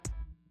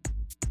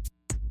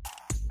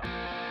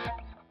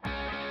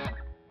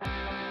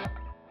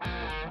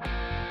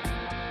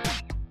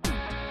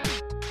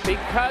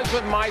Because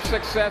of my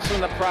success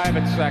in the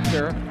private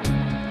sector,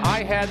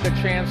 I had the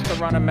chance to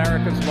run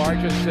America's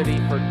largest city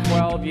for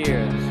 12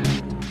 years.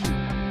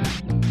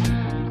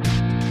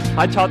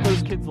 I taught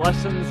those kids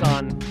lessons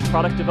on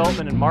product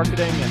development and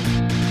marketing,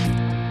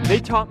 and they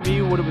taught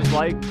me what it was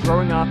like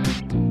growing up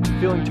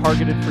feeling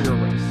targeted for your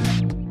race.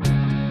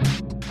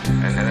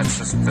 And that's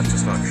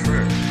just not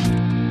true.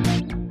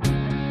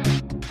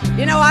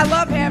 You know, I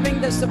love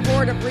having the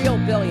support of real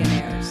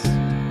billionaires.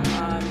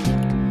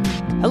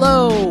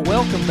 Hello,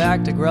 welcome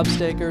back to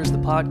Grubstakers, the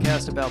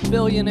podcast about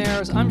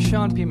billionaires. I'm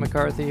Sean P.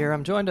 McCarthy here.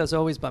 I'm joined as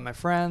always by my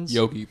friends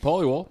Yogi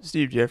Pollywall,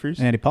 Steve Jeffries,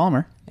 Andy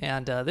Palmer.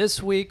 And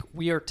this week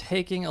we are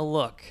taking a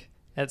look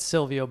at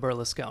Silvio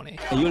Berlusconi.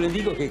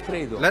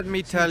 Let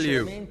me tell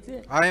you,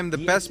 I am the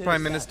best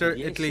prime minister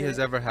Italy has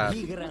ever had.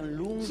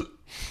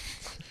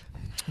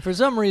 For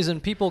some reason,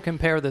 people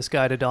compare this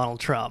guy to Donald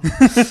Trump.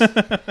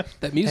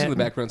 That music in the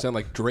background sounds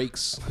like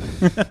Drake's.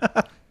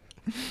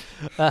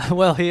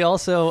 Well, he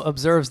also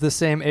observes the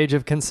same age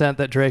of consent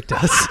that Drake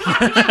does.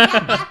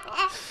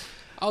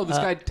 Oh, this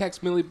guy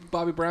texts Millie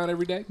Bobby Brown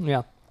every day?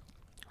 Yeah.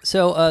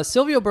 So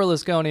Silvio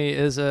Berlusconi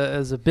is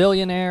a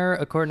billionaire.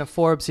 According to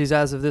Forbes, he's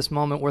as of this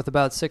moment worth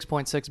about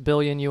 $6.6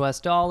 billion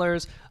US.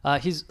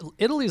 He's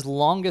Italy's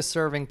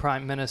longest-serving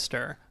prime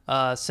minister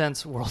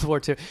since World War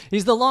II.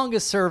 He's the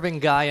longest-serving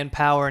guy in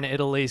power in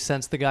Italy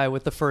since the guy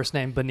with the first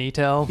name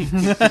Benito.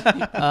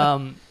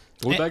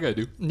 What did that guy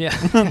do? Yeah.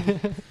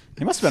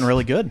 He must have been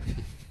really good.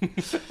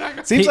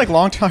 Seems like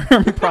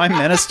long-term prime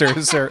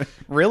ministers are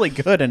really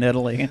good in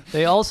Italy.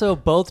 They also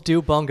both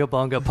do bunga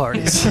bunga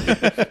parties.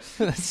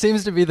 That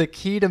seems to be the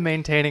key to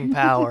maintaining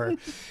power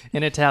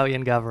in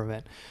Italian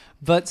government.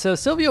 But so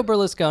Silvio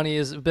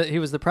Berlusconi he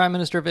was the prime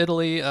minister of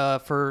Italy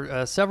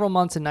for several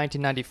months in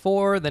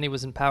 1994. Then he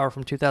was in power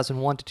from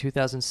 2001 to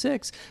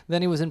 2006.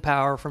 Then he was in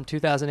power from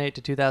 2008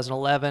 to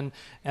 2011.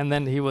 And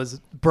then he was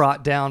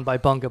brought down by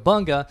bunga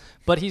bunga.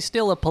 But he's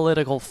still a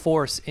political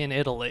force in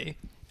Italy.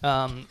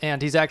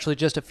 And he's actually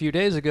just a few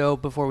days ago,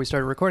 before we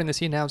started recording this,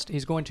 he announced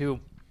he's going to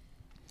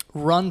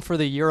run for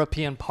the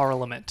European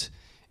Parliament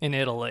in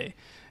Italy.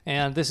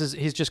 And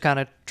he's just kind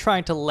of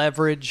trying to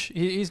leverage,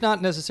 he's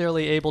not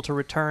necessarily able to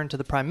return to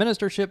the prime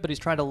ministership, but he's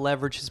trying to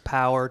leverage his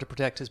power to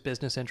protect his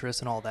business interests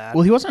and all that.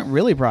 Well, he wasn't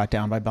really brought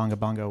down by bunga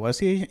bunga, was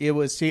he?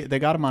 They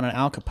got him on an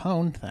Al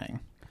Capone thing.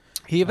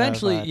 He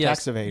eventually, yes,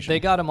 tax evasion. They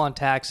got him on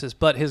taxes,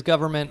 but his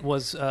government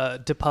was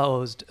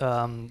deposed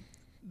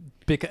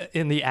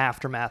in the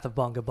aftermath of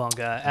bunga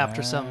bunga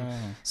after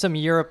some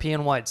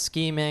European-wide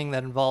scheming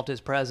that involved his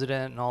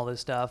president and all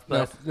this stuff.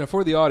 But now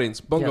for the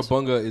audience, bunga Yes.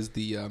 bunga is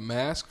the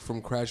mask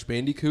from Crash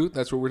Bandicoot.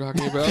 That's what we're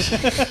talking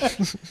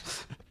about.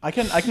 I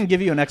can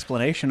give you an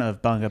explanation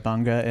of bunga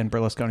bunga in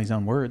Berlusconi's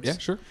own words. Yeah,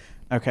 sure.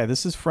 Okay,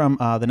 this is from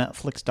the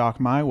Netflix doc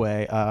My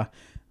Way,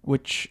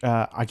 which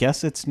I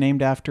guess it's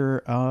named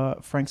after a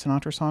Frank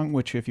Sinatra song,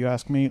 which, if you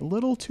ask me, a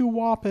little too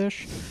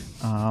woppish.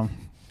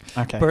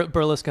 Okay.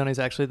 Berlusconi's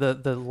actually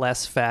the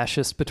less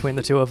fascist between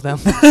the two of them.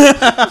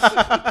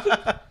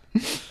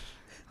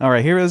 All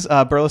right, here is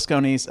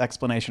Berlusconi's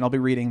explanation. I'll be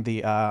reading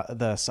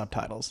the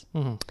subtitles.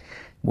 Mm-hmm.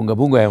 Bunga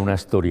bunga è una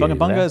storiella. Bunga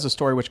bunga is a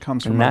story which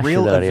comes from a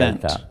real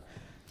event.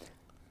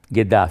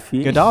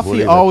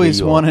 Gheddafi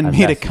always wanted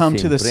me to come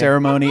to the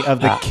ceremony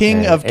of the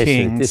King of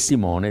Kings.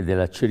 Testimone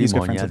della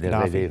cerimonia del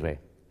Re dei Re.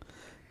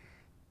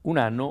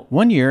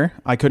 1 year,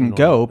 I couldn't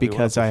go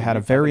because I had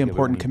a very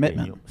important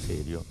commitment.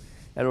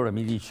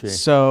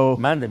 So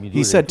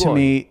he said to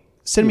me,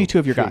 send me two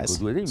of your guys.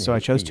 So I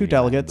chose two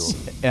delegates,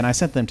 and I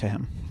sent them to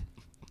him.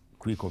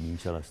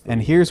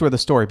 And here's where the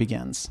story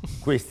begins.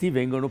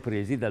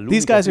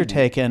 These guys are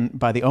taken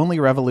by the only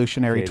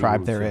revolutionary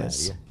tribe there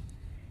is.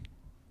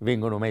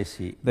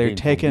 They're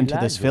taken to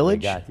this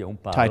village,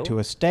 tied to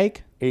a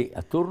stake,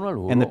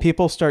 and the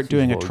people start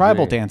doing a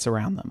tribal dance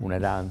around them,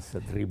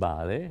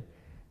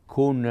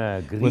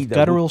 with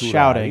guttural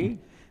shouting,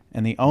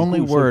 and the only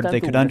word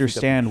they could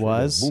understand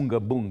was bunga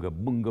bunga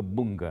bunga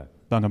bunga.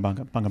 Bunga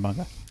bunga bunga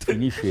bunga.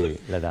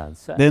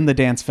 Then the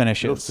dance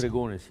finishes,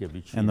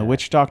 and the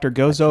witch doctor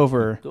goes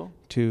over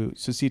to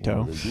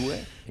Susito,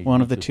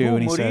 one of the two,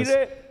 and he says,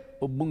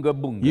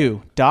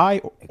 "You,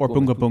 die or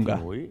bunga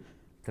bunga."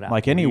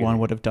 Like anyone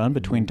would have done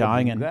between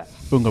dying and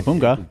bunga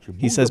bunga,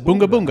 he says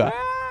bunga bunga.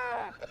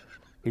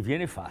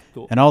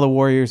 And all the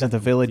warriors of the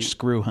village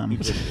screw him.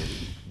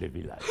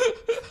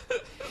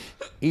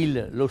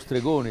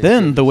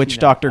 Then the witch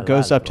doctor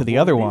goes up to the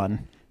other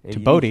one, to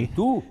Bodhi,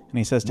 and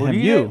he says to him,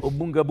 "You,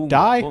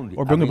 die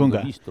or bunga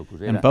bunga."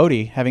 And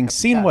Bodhi, having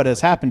seen what has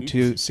happened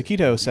to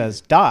Sakito,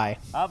 says, "Die."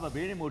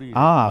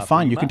 "Ah,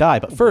 fine, you can die,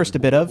 but first a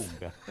bit of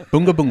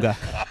bunga bunga."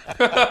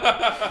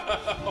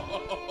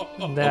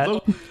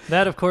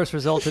 That, of course,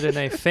 resulted in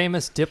a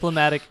famous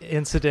diplomatic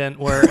incident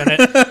where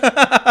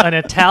an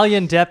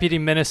Italian deputy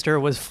minister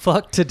was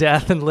fucked to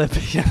death in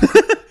Libya.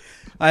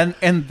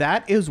 And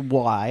that is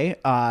why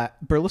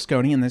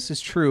Berlusconi, and this is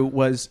true,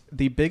 was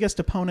the biggest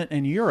opponent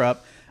in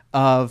Europe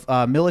of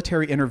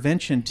military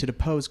intervention to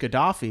depose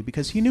Gaddafi,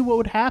 because he knew what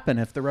would happen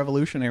if the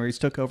revolutionaries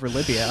took over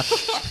Libya.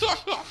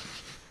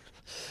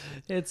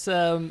 It's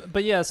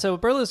but yeah, so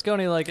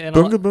Berlusconi and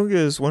Bunga Bunga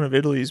is one of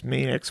Italy's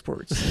main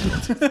exports.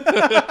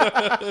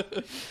 a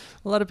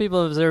lot of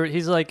people observe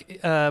he's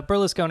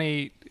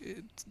Berlusconi.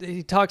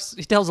 He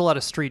tells a lot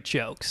of street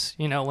jokes.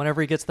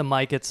 Whenever he gets the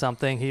mic at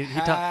something, he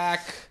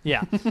talks.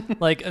 Yeah,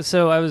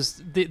 so I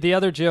was the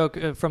other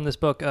joke from this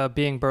book,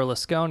 Being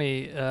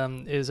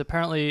Berlusconi, is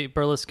apparently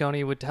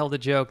Berlusconi would tell the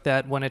joke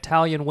that when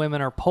Italian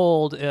women are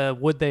polled,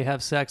 would they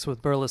have sex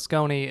with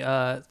Berlusconi?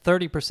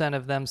 30%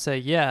 of them say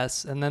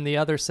yes, and then the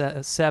other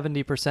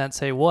 70%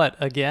 say what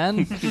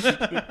again?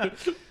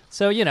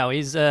 So,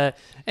 he's, and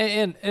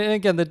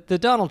again, the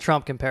Donald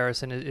Trump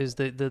comparison is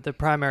the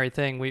primary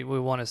thing we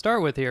want to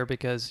start with here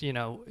because,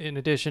 in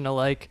addition to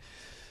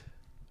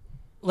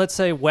let's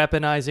say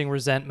weaponizing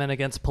resentment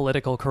against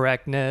political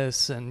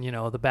correctness and,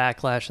 the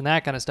backlash and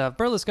that kind of stuff,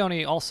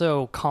 Berlusconi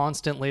also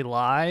constantly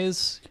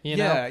lies,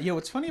 Yeah,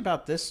 what's funny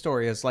about this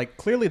story is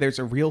clearly there's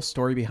a real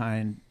story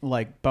behind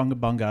Bunga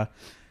Bunga,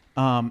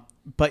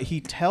 but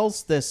he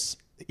tells this.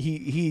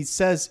 He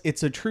says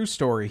it's a true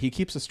story. He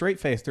keeps a straight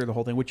face through the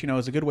whole thing, which,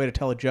 is a good way to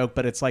tell a joke.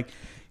 But it's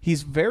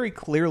he's very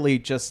clearly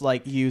just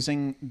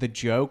using the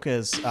joke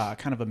as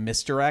kind of a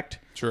misdirect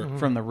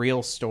from the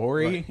real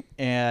story. Right.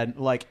 And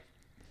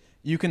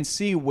you can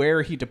see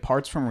where he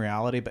departs from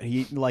reality, but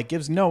he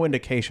gives no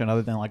indication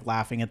other than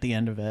laughing at the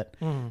end of it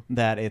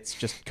that it's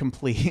just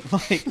completely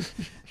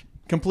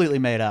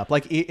made up.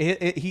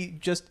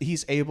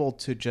 He's able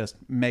to just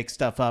make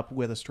stuff up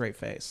with a straight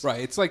face.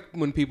 Right. It's like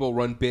when people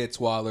run bits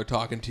while they're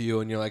talking to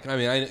you, and you're like,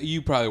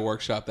 you probably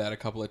workshopped that a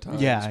couple of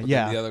times. Yeah, but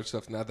yeah. Then the other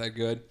stuff's not that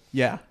good.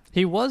 Yeah.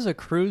 He was a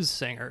cruise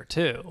singer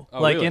too,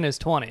 really? In his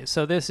 20s.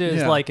 So this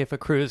is if a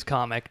cruise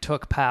comic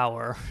took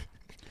power.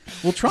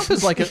 Well, Trump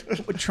is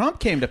Trump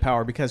came to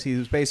power because he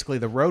was basically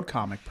the road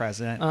comic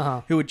president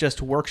who would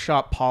just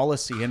workshop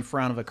policy in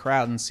front of a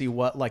crowd and see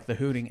what the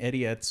hooting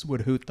idiots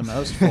would hoot the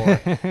most for,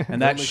 and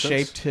that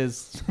shaped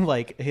his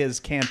his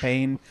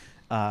campaign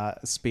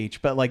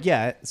speech. But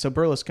so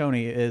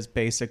Berlusconi is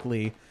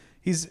basically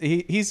he's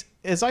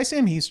as I see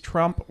him, he's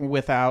Trump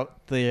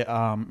without the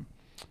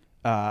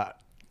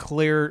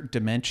clear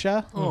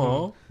dementia.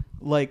 Oh,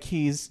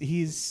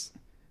 he's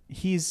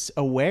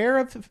aware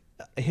of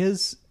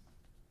his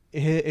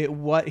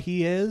what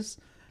he is,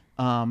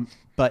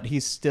 but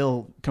he's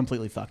still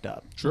completely fucked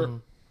up. Sure.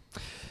 Mm-hmm.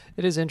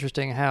 It is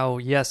interesting how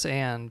yes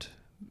and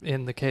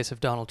in the case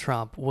of Donald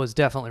Trump was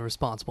definitely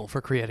responsible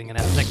for creating an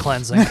ethnic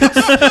cleansing.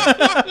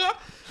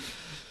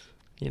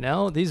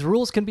 These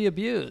rules can be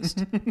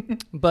abused.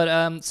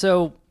 But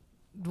so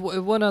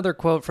one other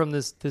quote from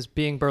this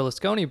Being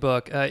Berlusconi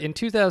book. In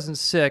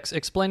 2006,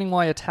 explaining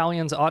why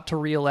Italians ought to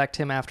re-elect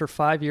him after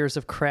 5 years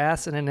of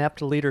crass and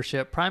inept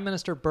leadership, Prime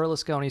Minister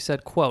Berlusconi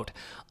said, quote,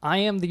 "I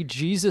am the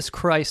Jesus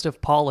Christ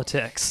of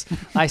politics.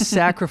 I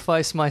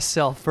sacrifice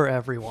myself for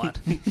everyone."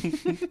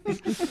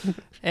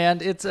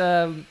 And it's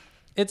another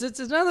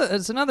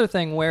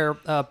thing where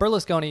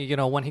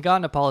Berlusconi, when he got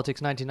into politics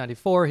in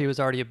 1994, he was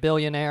already a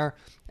billionaire.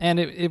 And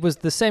it was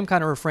the same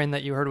kind of refrain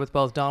that you heard with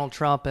both Donald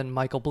Trump and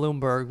Michael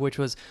Bloomberg, which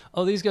was,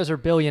 these guys are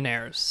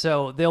billionaires,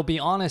 so they'll be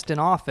honest in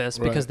office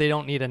because they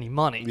don't need any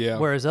money,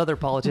 whereas other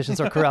politicians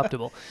are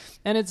corruptible.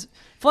 And it's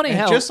funny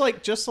how... Just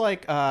like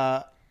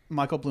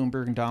Michael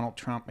Bloomberg and Donald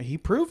Trump, he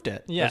proved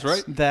it. Yes. That's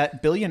right.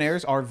 That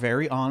billionaires are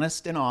very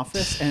honest in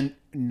office and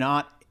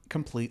not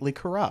completely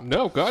corrupt.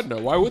 No, God, no.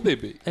 Why would they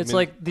be? It's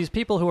these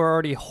people who are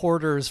already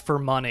hoarders for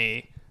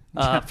money...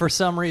 for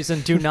some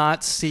reason, do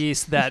not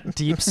cease that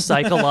deep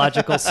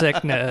psychological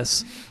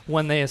sickness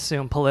when they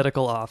assume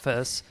political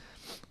office.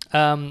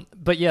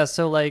 But yeah,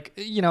 so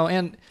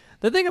and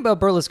the thing about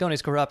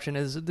Berlusconi's corruption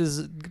is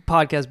this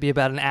podcast be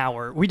about an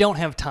hour. We don't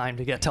have time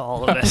to get to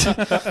all of it.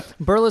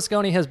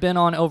 Berlusconi has been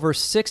on over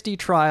 60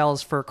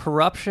 trials for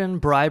corruption,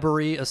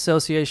 bribery,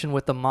 association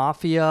with the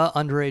mafia,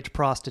 underage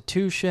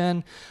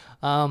prostitution.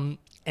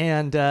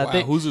 And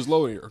who's his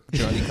lawyer?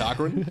 Johnny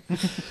Cochran?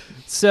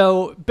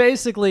 So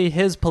basically,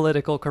 his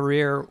political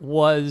career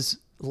was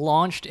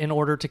launched in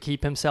order to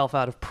keep himself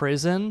out of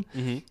prison.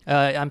 Mm-hmm.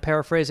 I'm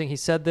paraphrasing. He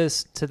said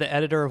this to the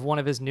editor of one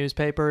of his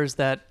newspapers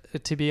that,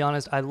 to be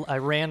honest, I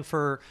ran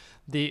for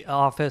the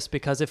office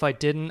because if I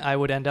didn't, I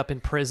would end up in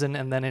prison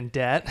and then in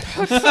debt.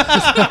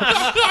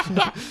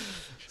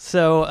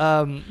 So,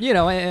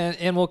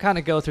 and we'll kind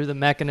of go through the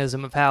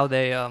mechanism of how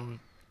they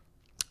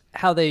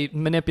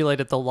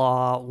manipulated the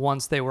law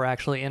once they were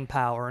actually in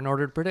power in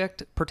order to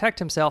protect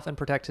himself and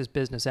protect his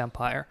business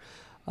empire.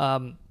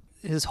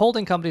 His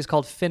holding company is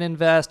called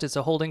Fininvest. It's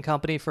a holding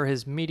company for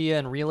his media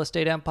and real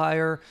estate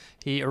empire.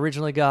 He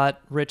originally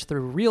got rich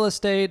through real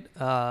estate.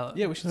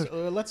 We should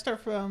let's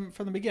start from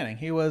the beginning.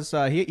 He was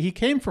he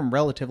came from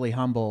relatively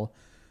humble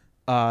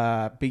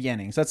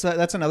beginnings.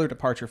 That's another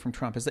departure from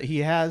Trump, is that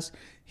he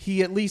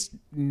at least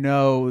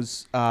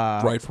knows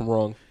right from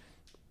wrong.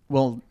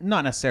 Well,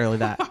 not necessarily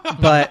that,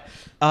 but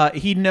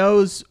he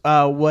knows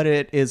what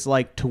it is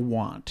like to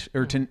want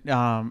or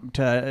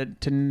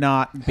to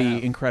not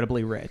be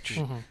incredibly rich.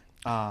 Mm-hmm.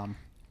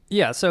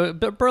 Yeah, so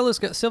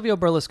Silvio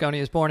Berlusconi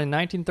is born in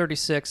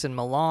 1936 in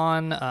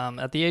Milan.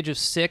 At the age of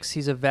 6,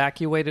 he's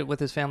evacuated with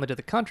his family to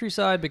the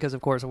countryside because, of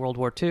course, in World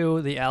War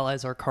II, the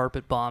Allies are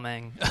carpet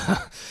bombing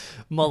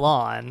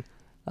Milan.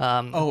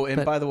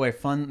 By the way,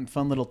 fun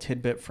little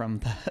tidbit from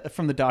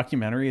the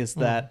documentary is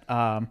that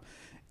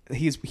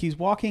he's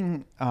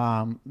walking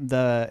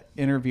the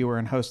interviewer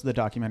and host of the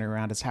documentary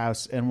around his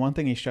house, and one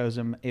thing he shows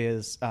him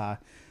is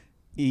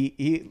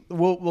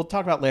we'll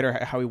talk about later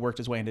how he worked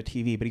his way into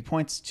TV, but he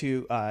points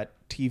to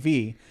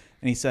TV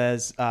and he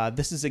says,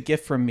 "This is a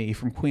gift from me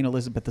from Queen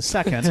Elizabeth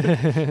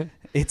II."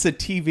 It's a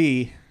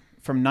TV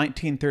from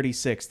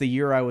 1936, the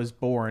year I was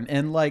born,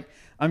 and like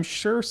I'm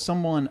sure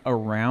someone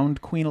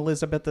around Queen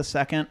Elizabeth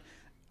II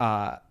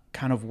kind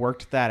of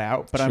worked that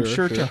out, but I'm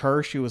sure to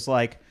her she was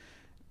like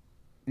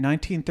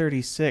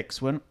 1936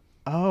 when.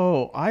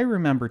 Oh, I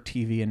remember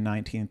TV in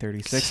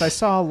 1936. I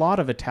saw a lot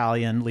of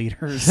Italian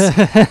leaders in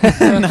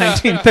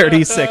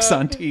 1936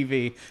 on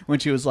TV when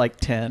she was like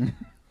 10.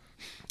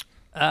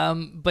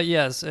 But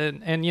yes,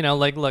 and you know,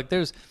 like, look,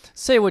 there's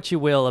say what you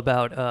will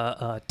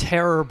about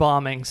terror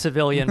bombing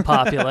civilian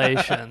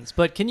populations,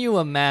 but can you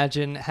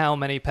imagine how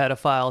many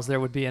pedophiles there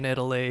would be in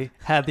Italy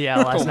had the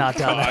Allies not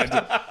done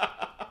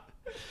that?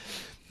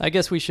 I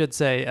guess we should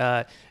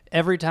say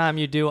every time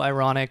you do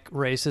ironic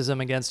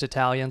racism against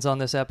Italians on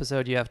this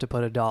episode, you have to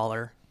put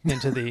 $1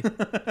 into the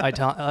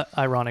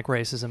ironic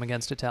racism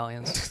against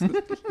Italians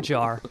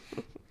jar.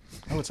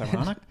 Oh, it's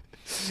ironic?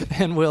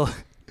 And we'll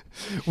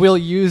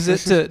use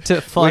it to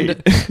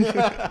fund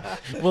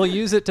we'll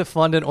use it to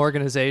fund an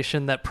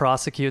organization that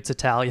prosecutes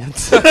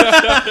Italians.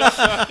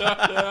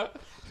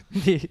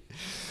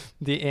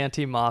 the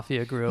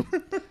anti-mafia group.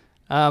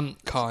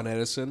 Con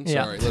Edison.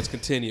 Yeah. Sorry, let's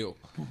continue.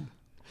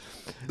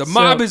 The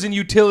mob is in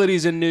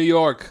utilities in New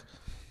York.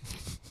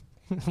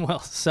 Well,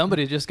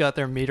 somebody just got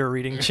their meter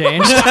reading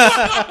changed.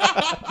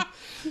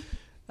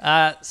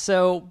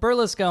 So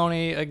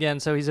Berlusconi, again,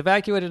 so he's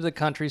evacuated to the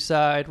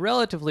countryside,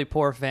 relatively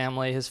poor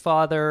family. His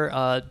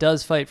father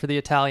does fight for the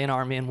Italian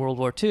army in World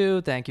War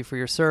II. Thank you for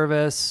your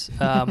service.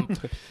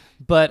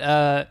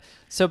 But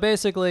so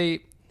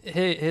basically...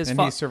 he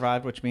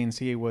survived, which means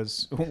he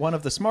was one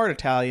of the smart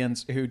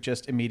Italians who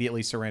just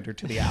immediately surrendered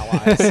to the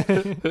Allies.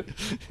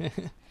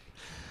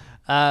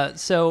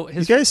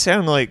 You guys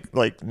sound like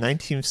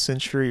 19th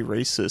century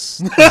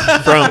racists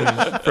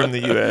from the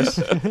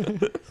U.S.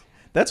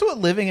 That's what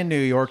living in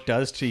New York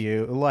does to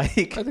you.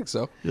 Like, I think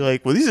so. You're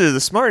like, well, these are the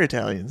smart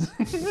Italians.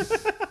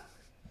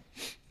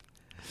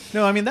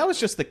 No, I mean, that was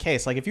just the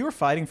case. Like, if you were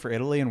fighting for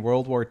Italy in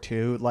World War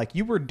II, like,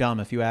 you were dumb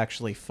if you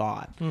actually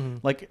fought. Mm-hmm.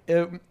 Like,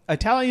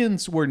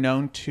 Italians were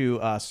known to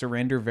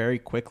surrender very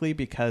quickly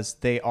because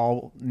they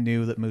all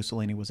knew that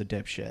Mussolini was a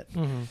dipshit.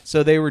 Mm-hmm.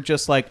 So they were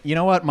just like, you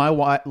know what? My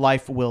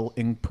life will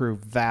improve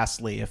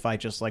vastly if I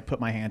just, like, put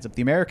my hands up.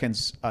 The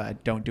Americans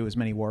don't do as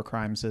many war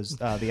crimes as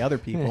the other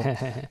people.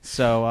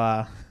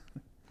 So,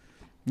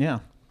 yeah.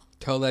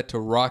 Tell that to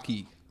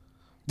Rocky.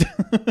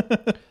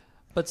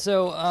 But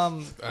so, I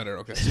don't know.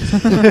 Okay.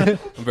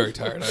 I'm very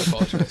tired. I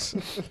apologize.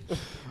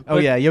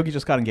 Yeah, Yogi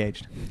just got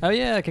engaged. Oh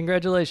yeah,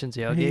 congratulations,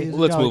 Yogi.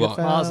 Let's move on.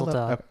 Mazel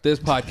tov. This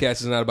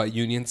podcast is not about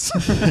unions.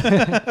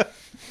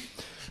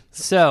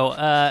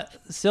 So,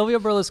 Silvio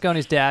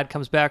Berlusconi's dad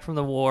comes back from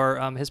the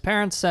war. His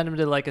parents send him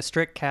to like a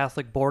strict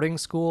Catholic boarding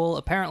school.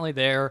 Apparently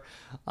there,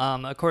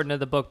 according to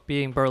the book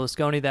Being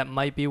Berlusconi, that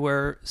might be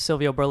where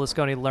Silvio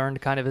Berlusconi learned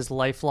kind of his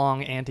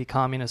lifelong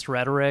anti-communist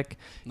rhetoric.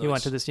 Nice. He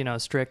went to this,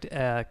 strict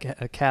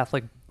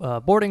Catholic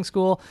boarding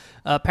school.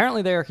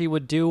 Apparently there he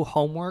would do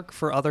homework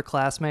for other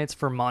classmates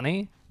for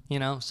money.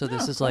 So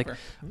this is like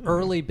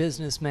early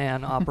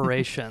businessman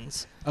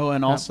operations. Oh,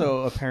 and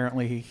also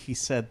apparently he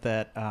said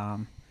that...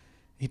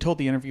 he told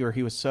the interviewer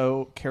he was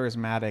so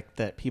charismatic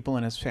that people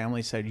in his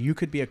family said, you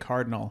could be a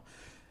cardinal.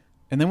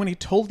 And then when he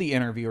told the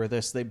interviewer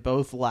this, they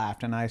both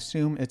laughed. And I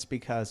assume it's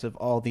because of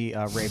all the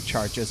rape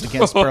charges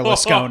against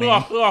Berlusconi.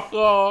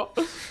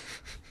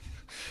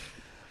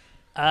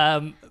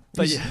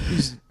 But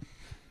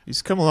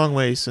he's come a long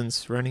way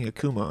since running a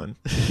Kumon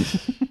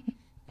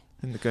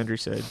in the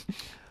countryside.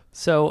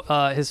 So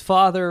his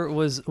father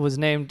was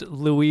named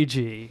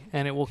Luigi,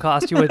 and it will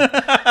cost you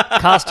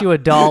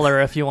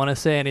 $1 if you want to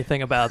say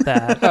anything about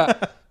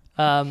that.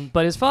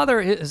 But his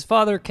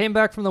father came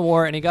back from the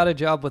war, and he got a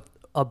job with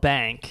a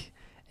bank.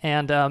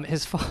 And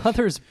his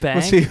father's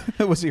bank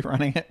was he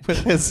running it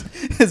with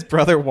his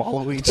brother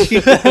Waluigi?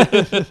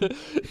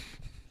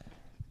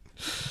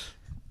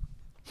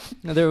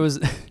 There was.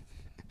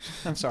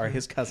 I'm sorry,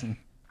 his cousin.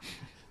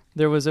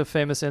 There was a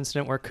famous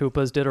incident where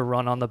Koopas did a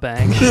run on the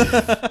bank.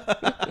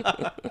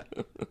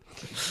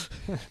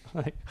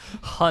 Like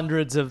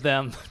hundreds of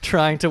them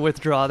trying to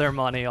withdraw their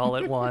money all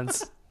at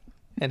once.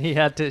 And he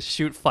had to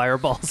shoot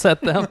fireballs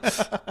at them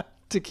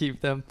to keep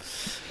them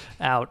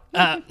out.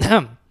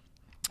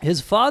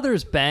 His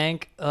father's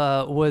bank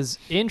was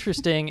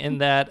interesting in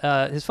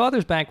that his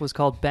father's bank was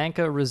called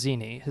Banca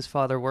Rosini. His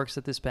father works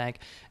at this bank.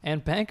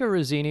 And Banca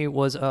Rosini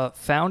was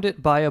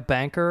founded by a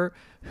banker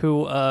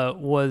who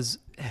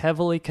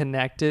heavily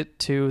connected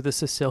to the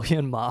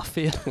Sicilian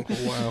mafia.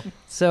 Wow.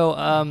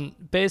 So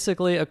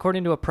basically,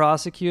 according to a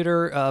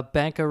prosecutor,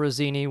 Banca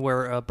Rosini,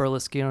 where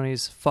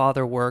Berlusconi's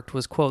father worked,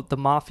 was, quote, the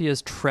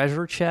mafia's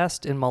treasure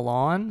chest in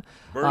Milan.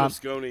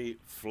 Berlusconi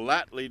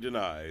flatly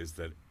denies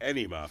that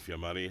any mafia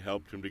money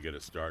helped him to get a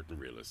start in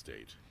real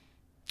estate.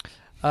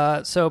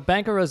 So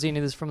Banca Rosini,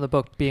 this is from the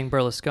book Being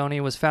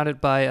Berlusconi, was founded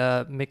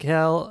by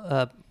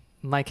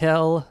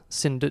Michael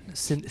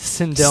Sindona.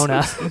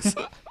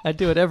 I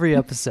do it every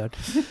episode.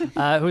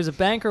 Who's a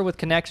banker with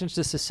connections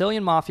to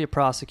Sicilian mafia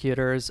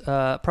prosecutors.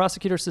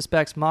 Prosecutor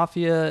suspects the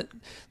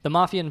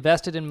mafia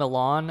invested in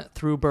Milan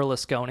through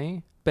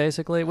Berlusconi,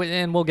 basically,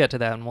 and we'll get to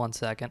that in 1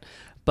 second.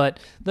 But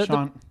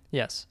Sean.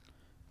 Yes.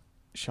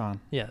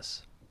 Sean.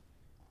 Yes.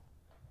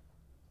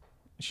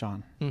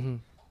 Sean. Mm-hmm.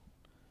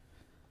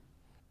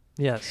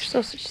 Yes. There's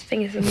no such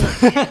thing as a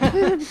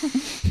mafia.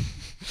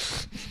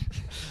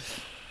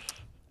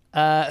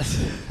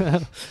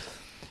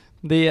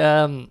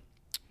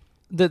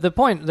 The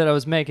point that I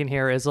was making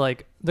here is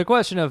like the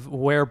question of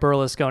where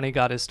Berlusconi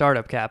got his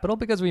startup capital,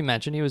 because we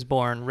mentioned he was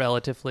born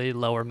relatively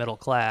lower middle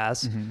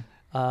class.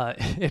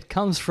 Mm-hmm. It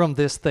comes from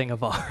this thing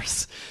of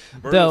ours.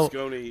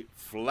 Berlusconi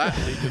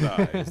flatly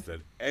denies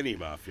that any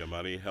mafia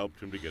money helped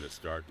him to get a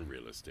start in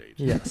real estate.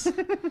 Yes.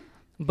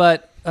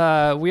 But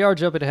we are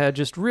jumping ahead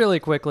just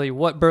really quickly.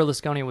 What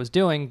Berlusconi was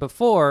doing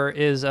before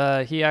is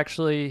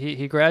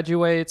he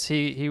graduates.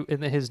 He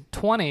in his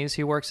 20s,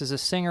 he works as a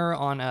singer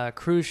on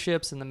cruise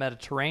ships in the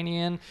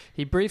Mediterranean.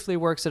 He briefly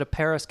works at a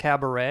Paris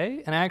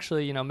cabaret. And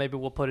actually, maybe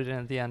we'll put it in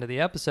at the end of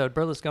the episode.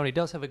 Berlusconi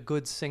does have a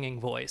good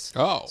singing voice.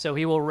 Oh. So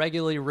he will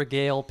regularly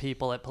regale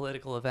people at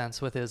political events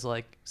with his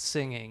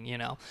singing,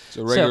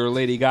 So regular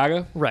Lady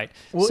Gaga? Right.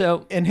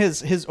 Well, and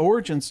his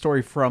origin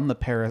story from the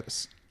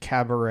Paris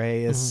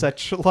cabaret is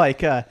such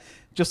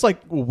just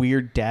like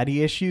weird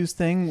daddy issues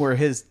thing where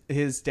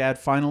his dad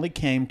finally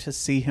came to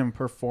see him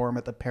perform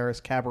at the Paris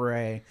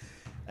cabaret,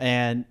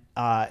 and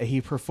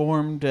he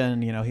performed,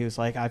 and he was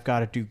like, I've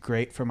got to do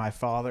great for my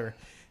father.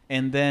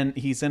 And then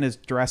he's in his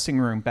dressing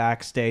room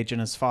backstage,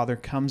 and his father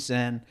comes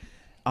in,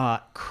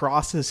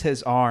 crosses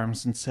his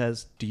arms and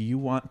says, do you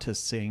want to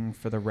sing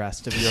for the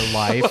rest of your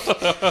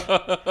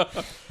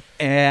life?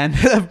 And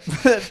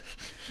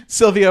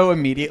Silvio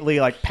immediately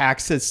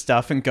packs his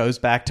stuff and goes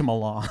back to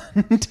Milan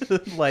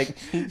to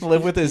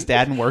live with his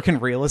dad and work in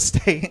real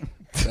estate.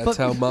 That's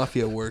how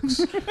mafia works.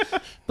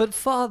 But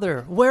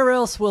father, where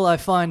else will I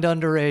find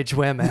underage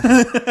women?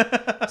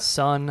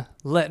 Son,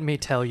 let me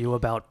tell you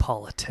about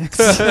politics.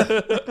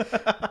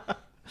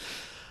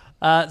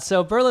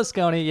 So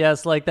Berlusconi,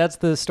 yes, that's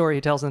the story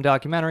he tells in the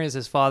documentary, is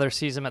his father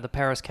sees him at the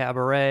Paris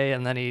cabaret,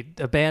 and then he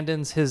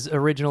abandons his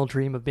original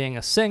dream of being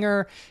a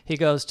singer. He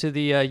goes to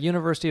the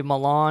University of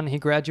Milan. He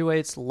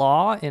graduates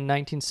law in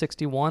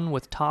 1961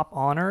 with top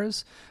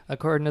honors.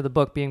 According to the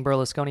book Being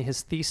Berlusconi,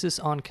 his thesis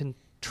on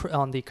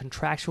the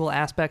contractual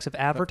aspects of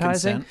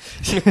advertising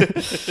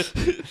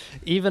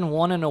even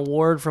won an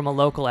award from a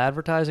local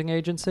advertising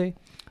agency.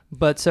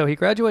 But so he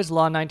graduates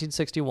law in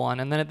 1961,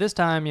 and then at this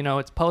time,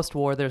 it's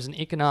post-war, there's an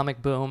economic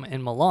boom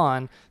in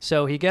Milan,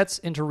 so he gets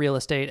into real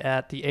estate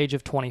at the age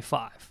of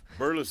 25.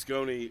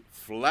 Berlusconi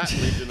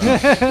flatly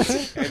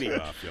denies any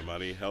mafia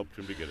money helped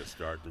him to get a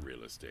start in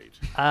real estate.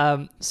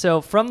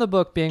 So from the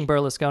book Being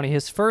Berlusconi,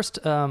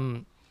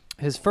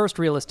 his first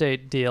real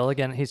estate deal,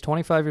 again, he's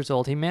 25 years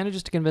old, he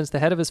manages to convince the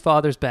head of his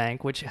father's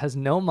bank, which has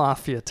no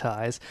mafia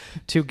ties,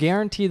 to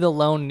guarantee the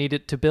loan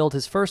needed to build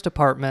his first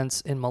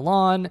apartments in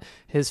Milan.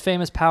 His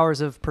famous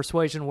powers of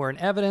persuasion were in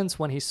evidence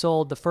when he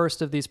sold the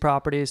first of these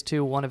properties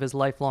to one of his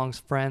lifelong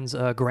friends'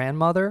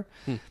 grandmother.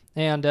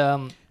 And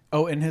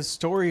and his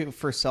story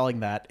for selling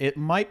that, it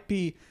might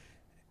be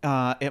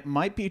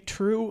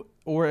true,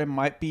 or it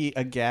might be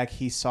a gag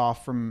he saw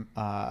from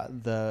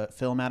the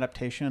film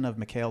adaptation of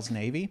McHale's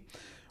Navy,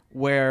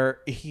 where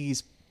he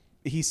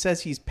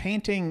says he's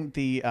painting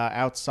the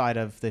outside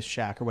of this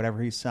shack or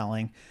whatever he's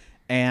selling,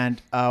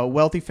 and a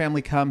wealthy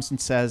family comes and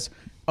says,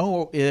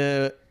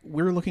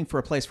 we're looking for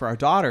a place for our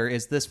daughter.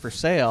 Is this for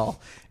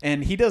sale?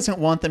 And he doesn't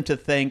want them to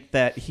think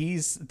that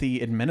he's the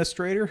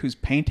administrator who's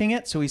painting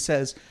it, so he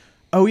says,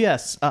 oh,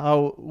 yes,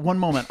 1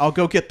 moment, I'll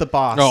go get the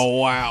boss. Oh,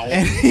 wow.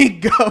 And he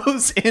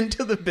goes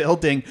into the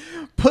building,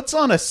 puts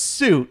on a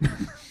suit,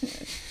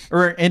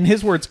 or in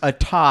his words, a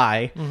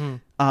tie,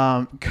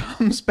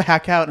 comes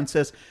back out and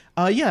says,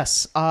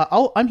 yes,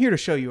 I'm here to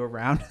show you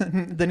around.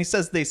 And then he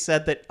says they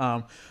said that,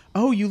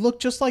 you look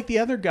just like the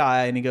other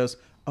guy. And he goes,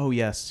 oh,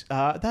 yes,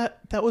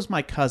 that was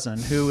my cousin,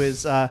 who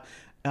is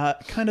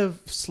kind of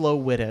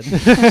slow-witted.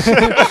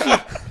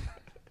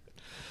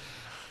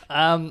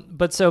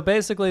 But so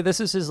basically, this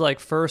is his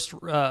first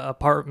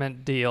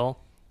apartment deal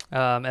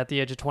at the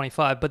age of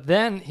 25. But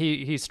then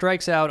he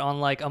strikes out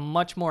on a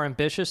much more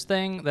ambitious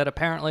thing that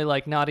apparently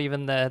not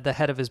even the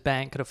head of his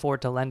bank could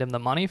afford to lend him the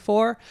money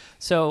for.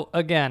 So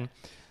again,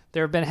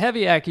 There have been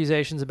heavy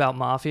accusations about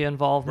mafia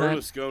involvement.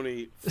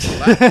 Berlusconi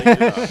flatly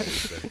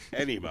denies that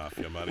any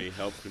mafia money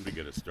helped him to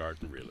get a start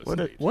in real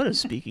estate. What a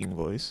speaking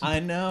voice. I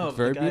know.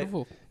 Very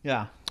beautiful.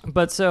 Yeah.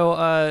 But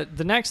so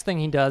the next thing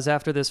he does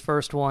after this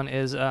first one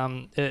is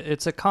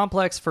it's a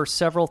complex for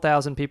several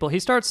thousand people. He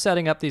starts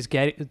setting up these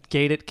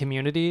gated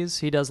communities.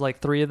 He does like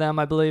 3 of them,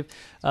 I believe.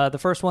 The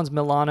first one's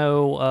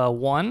Milano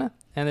 1.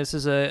 And this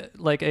is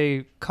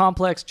a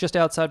complex just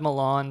outside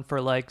Milan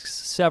for like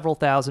several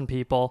thousand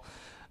people.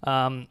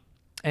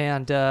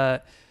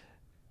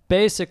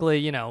 Basically,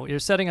 you're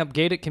setting up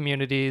gated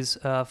communities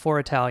for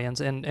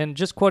Italians. And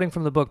just quoting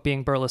from the book,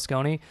 Being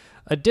Berlusconi,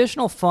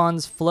 additional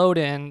funds flowed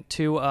in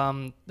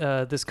to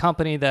this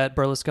company that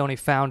Berlusconi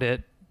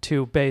founded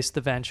to base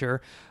the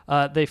venture.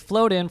 They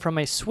flowed in from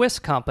a Swiss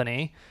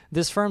company.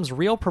 This firm's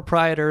real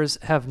proprietors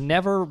have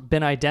never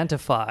been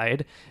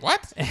identified.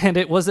 What? And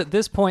it was at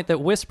this point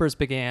that whispers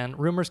began,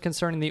 rumors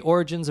concerning the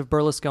origins of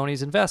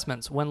Berlusconi's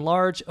investments. When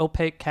large,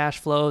 opaque cash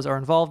flows are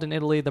involved in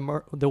Italy,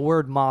 the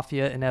word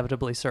mafia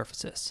inevitably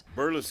surfaces.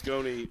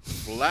 Berlusconi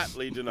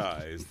flatly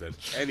denies that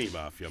any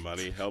mafia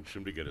money helped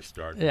him to get a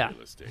start in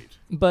real estate.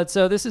 But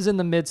so this is in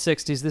the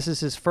mid-'60s. This is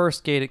his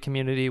first gated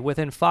community.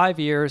 Within 5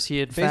 years, he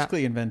had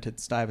basically invented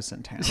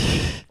Stuyvesant Town.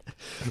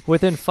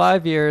 Within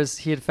 5 years,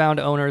 he had found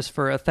owners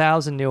for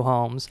 1,000 new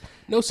homes.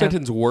 No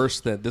sentence worse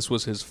than this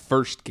was his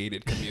first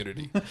gated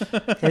community.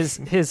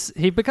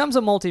 He becomes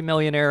a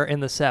multimillionaire in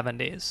the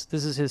 70s.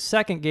 This is his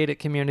second gated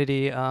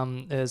community.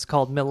 Is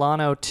called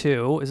Milano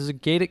 2. This is a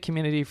gated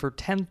community for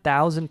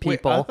 10,000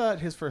 people. Wait, I thought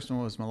his first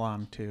one was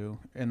Milan 2,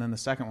 and then the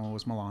second one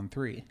was Milan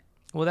 3.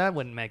 Well, that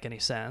wouldn't make any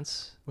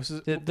sense.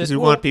 Does he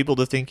want people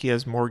to think he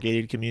has more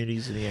gated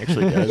communities than he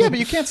actually does? Yeah, but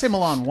you can't say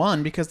Milan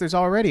 1 because there's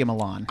already a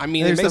Milan. I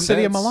mean, there's it the makes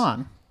city of sense.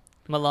 Milan.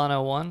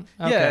 Milano 1?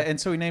 Okay. Yeah, and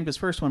so he named his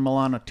first one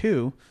Milano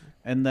 2,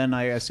 and then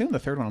I assume the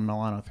third one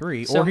Milano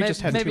 3, so or he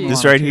just had 2 Milano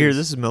This right 2s. here,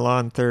 this is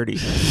Milan 30.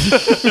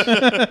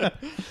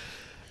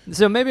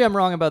 So maybe I'm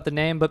wrong about the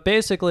name, but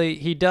basically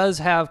he does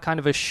have kind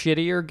of a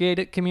shittier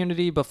gated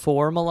community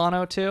before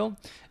Milano 2.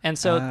 And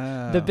so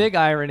the big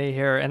irony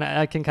here, and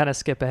I can kind of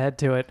skip ahead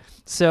to it.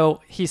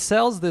 So he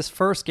sells this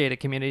first gated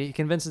community. He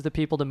convinces the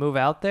people to move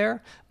out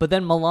there. But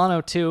then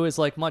Milano 2 is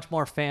like much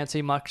more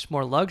fancy, much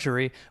more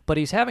luxury. But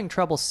he's having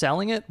trouble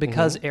selling it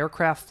because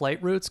aircraft flight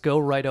routes go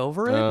right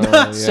over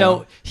it.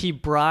 So he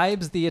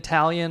bribes the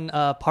Italian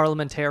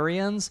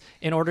parliamentarians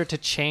in order to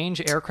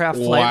change aircraft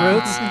flight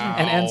routes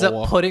and ends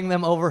up putting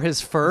them over his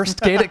first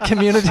gated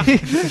community.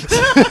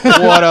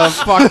 What a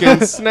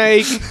fucking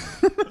snake.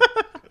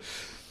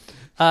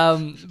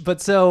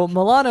 But so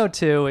Milano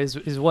 2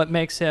 is what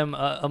makes him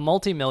a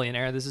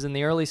multimillionaire. This is in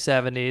the early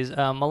 70s.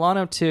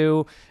 Milano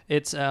 2,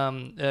 it's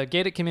a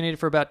gated community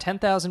for about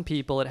 10,000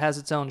 people. It has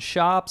its own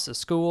shops,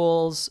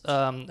 schools,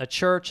 a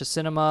church, a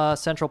cinema,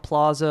 central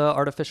plaza,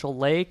 artificial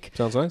lake.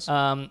 Sounds nice.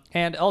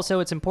 And also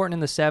it's important in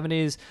the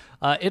 70s.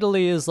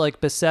 Italy is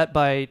like beset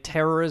by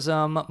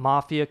terrorism,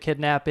 mafia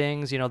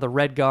kidnappings, the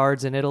Red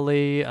Guards in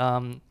Italy.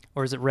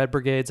 Or is it Red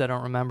Brigades? I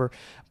don't remember.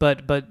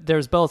 But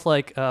there's both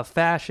like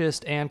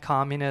fascist and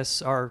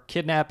communists are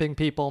kidnapping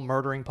people,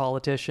 murdering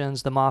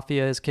politicians. The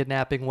mafia is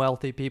kidnapping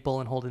wealthy people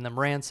and holding them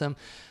ransom.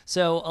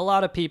 So a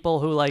lot of people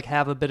who like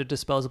have a bit of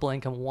disposable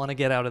income want to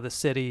get out of the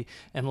city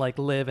and like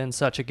live in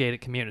such a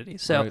gated community.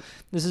 So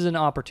this is an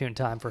opportune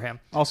time for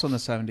him. Also in the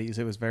 70s,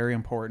 it was very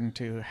important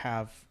to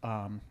have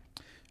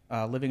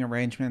living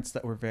arrangements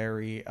that were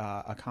very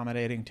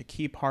accommodating to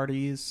key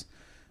parties.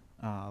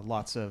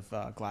 Lots of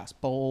glass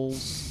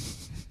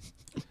bowls.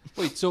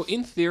 Wait, so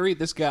in theory,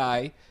 this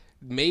guy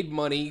made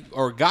money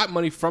or got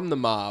money from the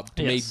mob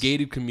to make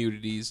gated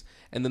communities,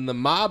 and then the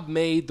mob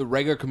made the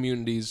regular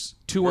communities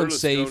too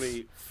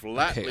unsafe.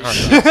 Flatly money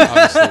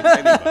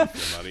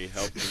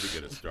helped him to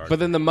get a start. But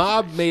then the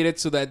mob made it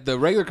so that the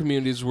regular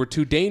communities were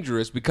too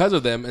dangerous because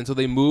of them, and so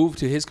they moved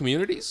to his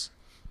communities?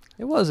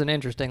 It was an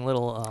interesting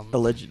little...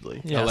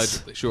 Allegedly. Yes.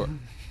 Allegedly, sure.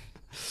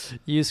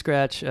 You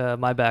scratch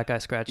my back, I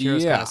scratch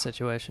yours kind of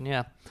situation,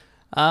 yeah.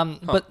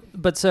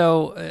 But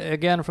so,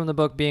 again, from the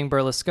book Being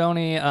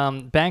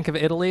Berlusconi, Bank of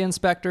Italy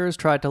inspectors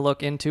tried to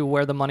look into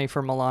where the money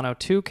for Milano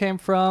 2 came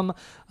from.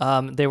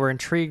 They were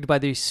intrigued by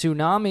the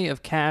tsunami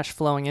of cash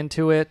flowing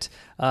into it.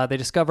 They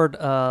discovered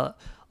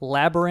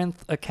labyrinthine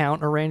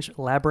account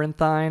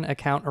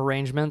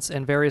arrangements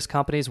in various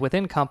companies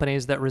within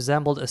companies that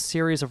resembled a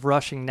series of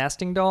rushing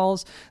nesting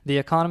dolls. The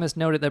Economist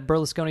noted that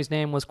Berlusconi's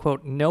name was,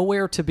 quote,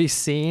 nowhere to be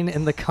seen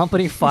in the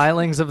company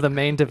filings of the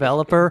main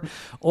developer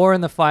or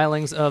in the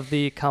filings of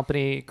the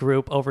company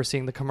group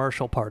overseeing the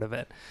commercial part of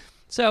it.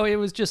 So it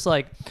was just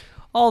like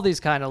all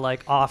these kind of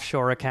like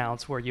offshore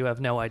accounts where you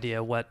have no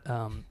idea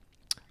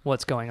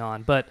what's going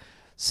on. But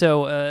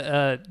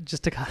so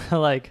just to kind of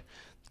like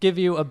give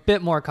you a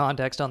bit more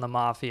context on the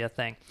mafia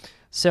thing.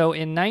 So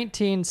in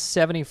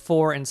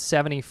 1974 and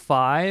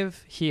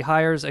 75, he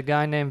hires a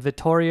guy named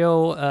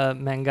Vittorio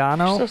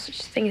Mangano. There's no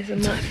such thing as a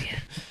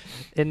mafia.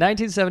 In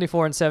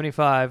 1974 and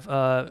 75,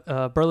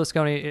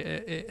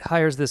 Berlusconi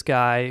hires this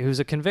guy who's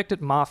a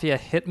convicted mafia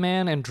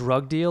hitman and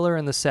drug dealer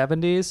in the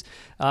 70s.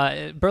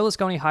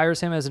 Berlusconi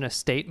hires him as an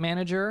estate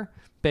manager,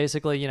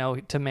 basically,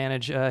 to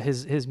manage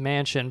his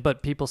mansion,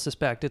 but people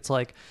suspect it's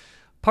like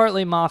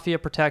partly mafia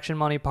protection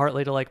money,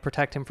 partly to like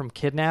protect him from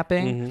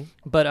kidnapping. Mm-hmm.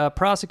 But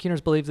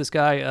prosecutors believe this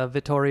guy,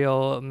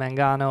 Vittorio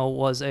Mangano,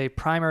 was a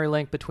primary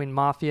link between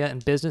mafia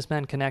and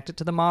businessmen connected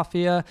to the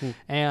mafia.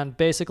 And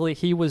basically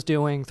he was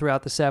doing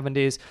throughout the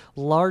 70s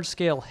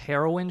large-scale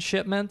heroin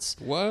shipments.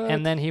 What?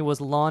 And then he was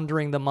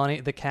laundering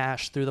the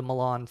cash through the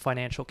Milan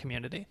financial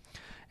community.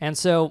 And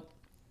so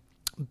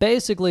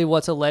basically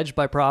what's alleged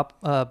by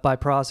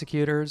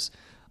prosecutors,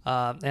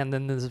 and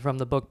then this is from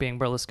the book Being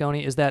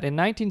Berlusconi, is that in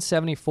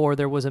 1974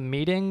 there was a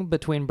meeting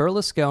between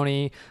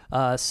Berlusconi,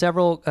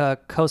 several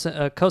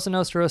Cosa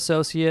Nostra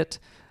associate,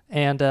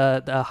 and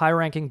the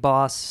high-ranking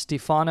boss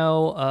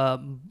Stefano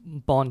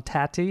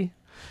Bontati,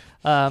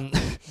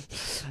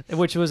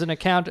 which was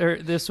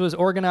this was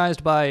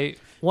organized by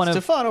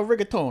Stefano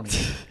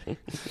Rigatoni.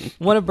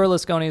 One of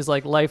Berlusconi's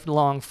like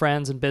lifelong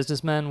friends and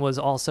businessmen was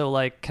also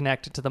like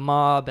connected to the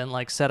mob and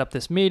like set up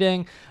this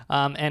meeting.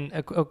 And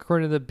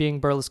according to the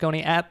Being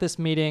Berlusconi, at this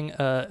meeting,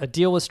 a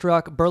deal was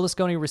struck.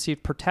 Berlusconi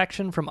received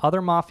protection from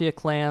other mafia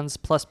clans,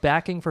 plus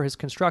backing for his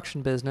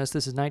construction business.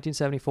 This is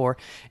 1974,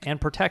 and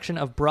protection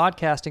of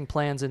broadcasting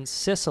plans in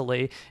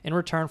Sicily in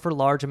return for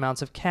large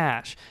amounts of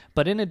cash.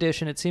 But in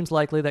addition, it seems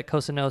likely that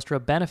Cosa Nostra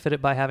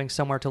benefited by having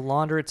somewhere to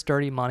launder its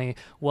dirty money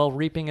while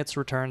reaping its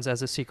returns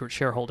as a secret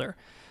shareholder.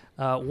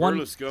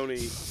 Berlusconi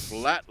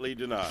flatly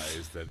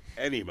denies that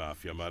any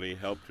mafia money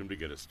helped him to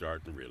get a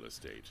start in real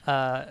estate.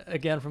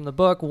 Again, from the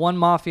book, one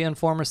mafia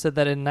informer said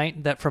that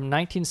that from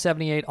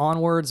 1978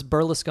 onwards,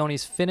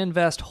 Berlusconi's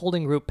Fininvest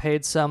holding group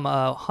paid some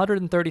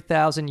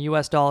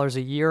 $130,000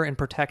 a year in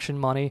protection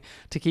money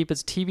to keep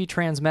its TV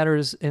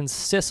transmitters in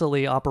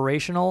Sicily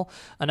operational.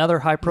 Another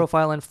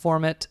high-profile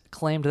informant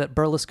claimed that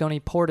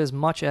Berlusconi poured as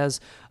much as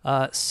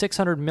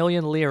 600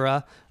 million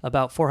lira,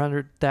 about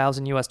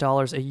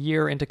 $400,000 a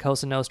year, into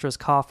Cosa Nostra's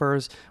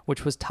coffers,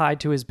 which was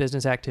tied to his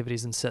business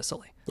activities in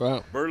Sicily.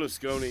 Wow.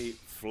 Berlusconi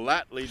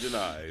flatly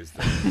denies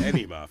that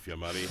any mafia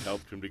money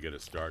helped him to get a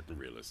start in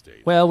real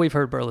estate. Well, we've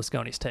heard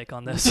Berlusconi's take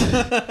on this.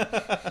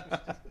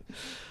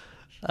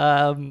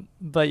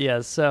 But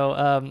yes, so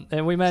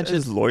and we mentioned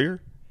his lawyer.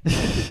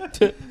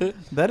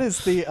 That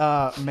is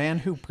the man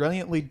who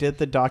brilliantly did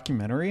the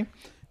documentary.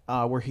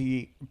 Where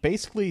he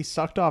basically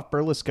sucked off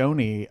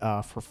Berlusconi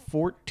for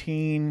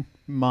 14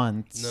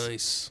 months.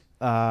 Nice.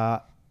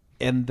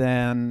 And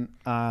then,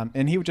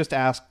 and he would just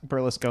ask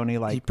Berlusconi,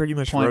 like, he pretty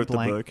much point wrote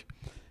blank. the book.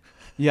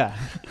 Yeah.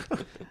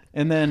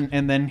 and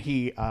then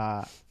he,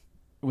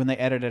 when they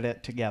edited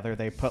it together,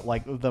 they put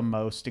like the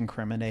most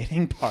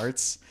incriminating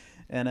parts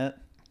in it.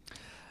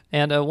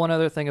 And one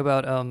other thing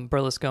about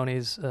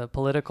Berlusconi's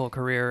political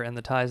career and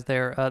the ties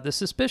there, the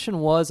suspicion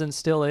was and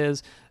still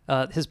is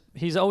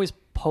he's always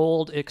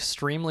polled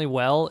extremely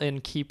well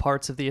in key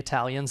parts of the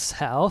Italian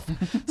South.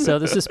 So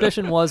the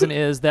suspicion was and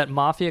is that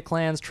mafia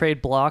clans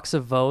trade blocks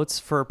of votes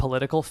for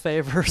political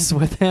favors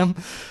with him,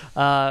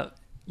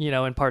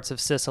 in parts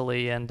of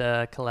Sicily and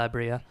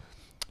Calabria.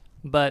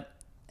 But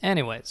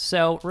anyway,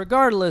 so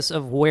regardless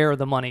of where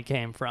the money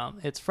came from,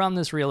 it's from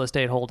this real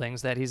estate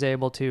holdings that he's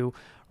able to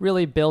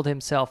really build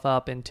himself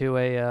up into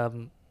a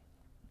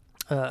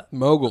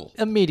mogul.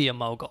 A media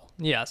mogul,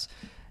 yes.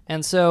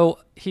 And so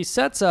he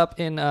sets up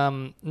in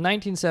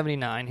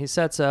 1979, he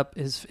sets up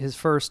his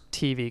first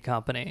TV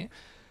company.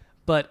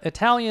 But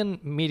Italian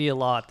media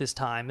law at this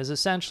time is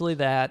essentially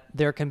that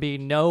there can be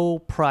no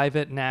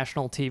private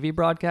national TV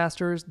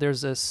broadcasters.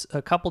 There's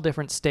a couple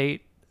different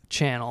state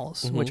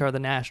channels, which are the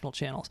national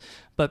channels,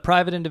 but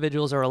private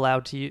individuals are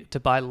allowed to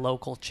buy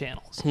local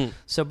channels.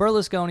 So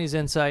Berlusconi's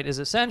insight is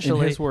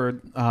essentially, in his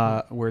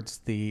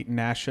words, the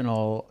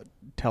national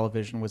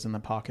television was in the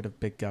pocket of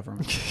big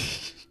government.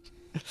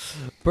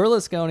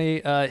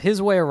 Berlusconi,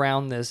 his way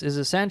around this is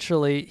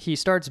essentially he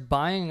starts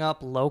buying up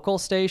local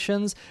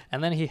stations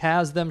and then he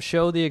has them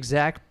show the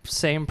exact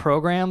same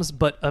programs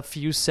but a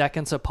few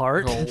seconds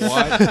apart. Oh,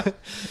 what?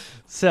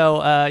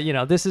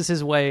 So, this is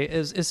his way.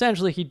 Is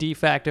essentially he de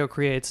facto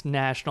creates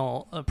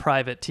national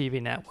private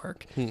TV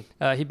network.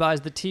 He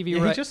buys the TV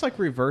rights. He just like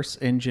reverse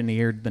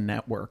engineered the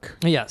network.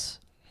 Yes.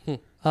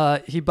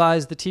 He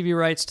buys the TV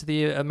rights to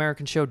the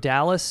American show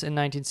Dallas in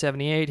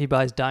 1978. He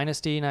buys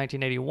Dynasty in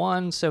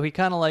 1981. So he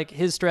kind of like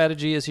his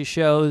strategy is he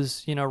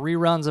shows,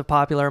 reruns of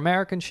popular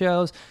American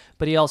shows,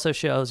 but he also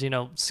shows,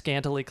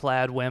 scantily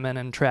clad women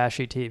and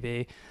trashy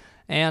TV.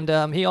 And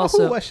he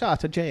also... a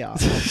shot at JR.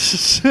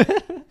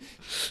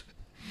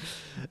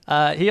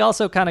 He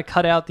also kind of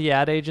cut out the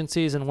ad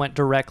agencies and went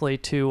directly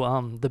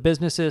to the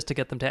businesses to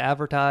get them to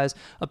advertise.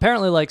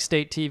 Apparently, like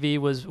state TV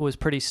was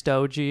pretty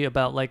stodgy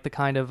about like the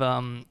kind of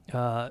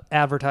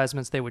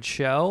advertisements they would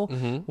show,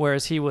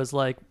 whereas he was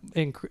like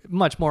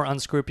much more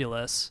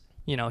unscrupulous.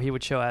 He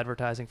would show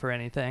advertising for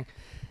anything,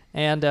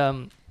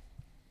 and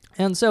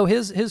so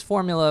his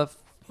formula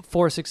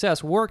for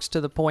success works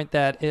to the point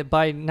that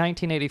by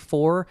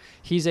 1984,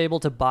 he's able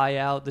to buy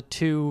out the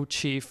two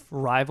chief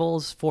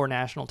rivals for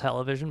national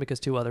television because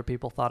two other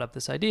people thought up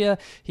this idea.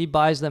 He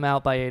buys them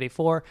out by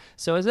 84.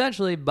 So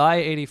essentially, by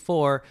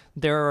 84,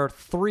 there are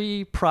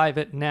 3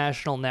 private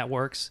national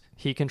networks.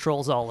 He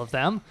controls all of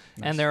them.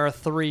 Nice. And there are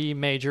 3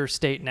 major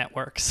state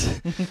networks,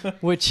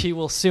 which he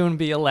will soon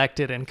be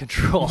elected and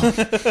control.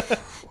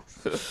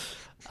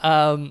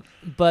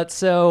 But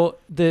so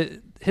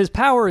his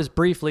power is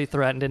briefly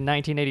threatened in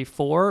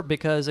 1984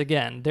 because,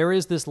 again, there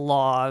is this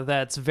law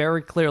that's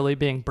very clearly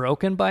being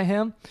broken by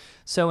him.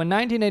 So in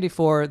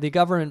 1984, the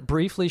government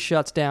briefly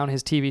shuts down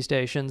his TV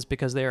stations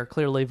because they are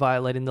clearly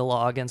violating the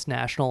law against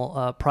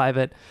national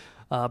private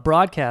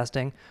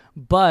broadcasting.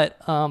 But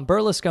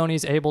Berlusconi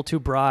is able to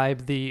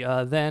bribe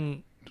the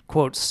then,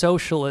 quote,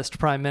 socialist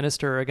prime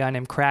minister, a guy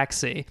named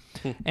Craxi.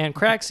 And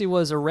Craxi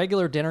was a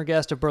regular dinner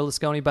guest of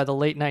Berlusconi by the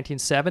late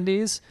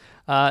 1970s.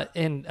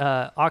 In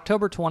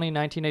October 20,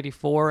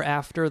 1984,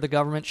 after the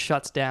government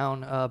shuts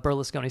down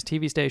Berlusconi's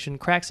TV station,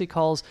 Craxi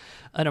calls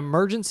an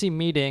emergency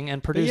meeting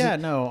and produces...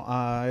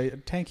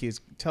 Tankies,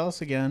 tell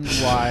us again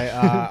why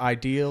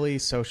ideally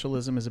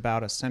socialism is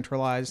about a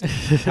centralized,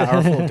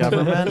 powerful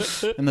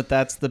government and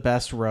that's the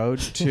best road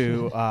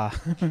to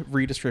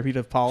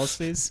redistributive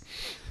policies.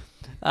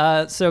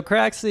 So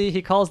Craxi,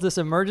 he calls this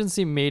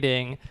emergency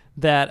meeting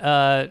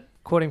that,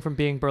 quoting from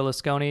Being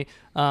Berlusconi,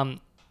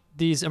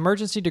 these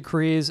emergency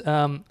decrees,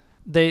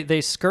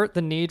 they skirt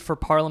the need for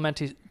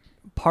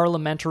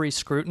parliamentary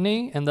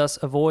scrutiny and thus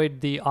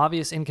avoid the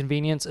obvious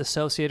inconvenience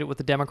associated with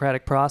the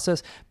democratic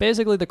process.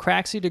 Basically, the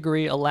Craxi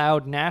decree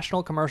allowed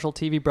national commercial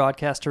TV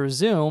broadcasts to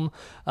resume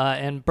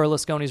and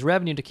Berlusconi's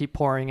revenue to keep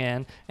pouring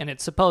in, and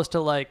it's supposed to,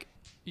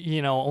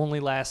 only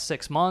last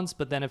 6 months,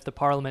 but then if the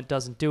parliament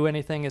doesn't do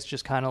anything, it's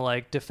just kind of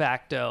like de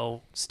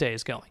facto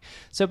stays going.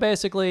 So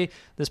basically,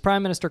 this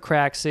Prime Minister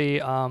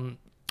Craxi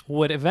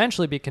would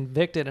eventually be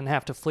convicted and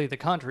have to flee the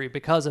country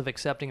because of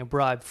accepting a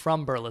bribe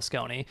from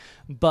Berlusconi,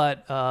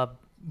 but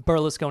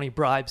Berlusconi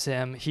bribes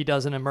him. He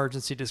does an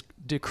emergency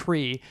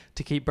decree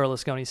to keep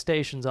Berlusconi's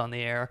stations on the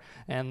air,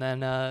 and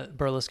then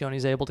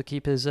Berlusconi's able to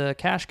keep his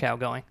cash cow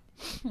going.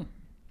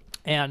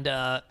 And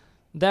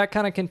that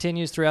kind of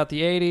continues throughout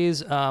the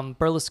 80s.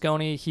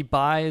 Berlusconi, he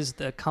buys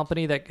the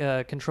company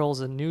that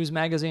controls a news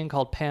magazine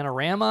called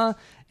Panorama.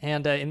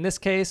 And in this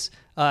case,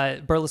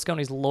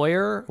 Berlusconi's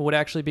lawyer would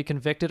actually be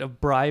convicted of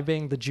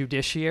bribing the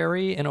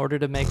judiciary in order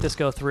to make this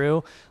go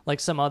through. Like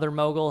some other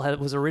mogul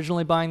was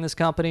originally buying this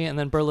company, and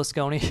then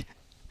Berlusconi...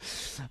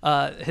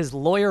 his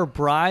lawyer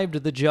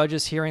bribed the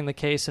judges hearing the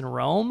case in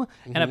Rome,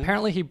 and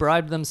apparently he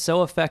bribed them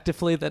so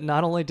effectively that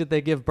not only did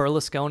they give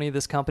Berlusconi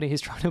this company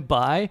he's trying to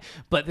buy,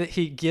 but that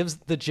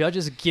the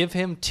judges give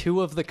him 2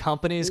 of the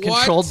companies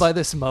controlled by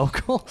this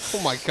mogul.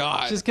 Oh my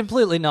God. Which is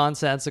completely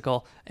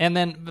nonsensical. And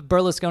then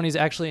Berlusconi's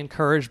actually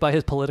encouraged by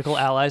his political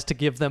allies to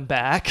give them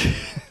back.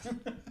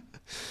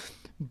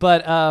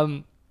 But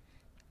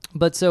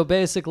so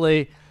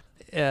basically...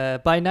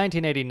 by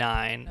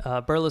 1989,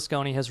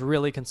 Berlusconi has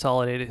really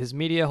consolidated his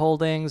media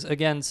holdings.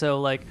 Again,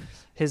 so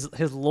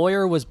his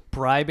lawyer was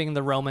bribing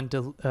the Roman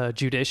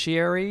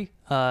judiciary.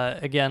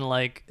 Again,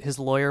 his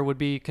lawyer would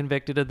be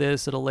convicted of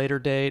this at a later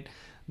date.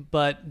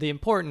 But the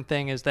important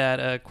thing is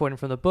that, quoting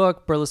from the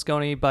book,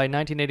 Berlusconi by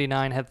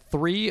 1989 had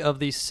 3 of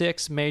the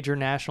 6 major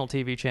national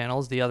TV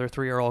channels. The other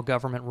 3 are all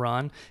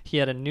government-run. He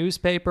had a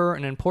newspaper,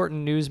 an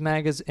important news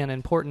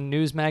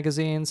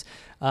magazines,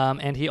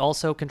 and he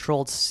also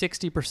controlled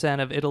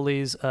 60% of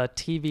Italy's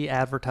TV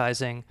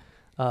advertising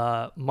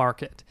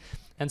market.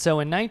 And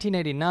so in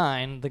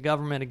 1989, the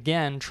government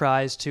again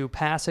tries to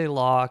pass a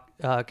law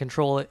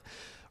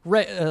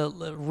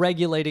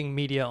regulating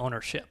media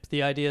ownership.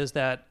 The idea is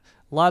that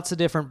lots of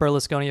different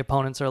Berlusconi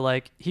opponents are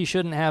like, he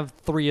shouldn't have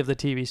 3 of the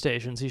TV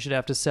stations. He should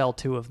have to sell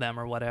 2 of them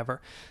or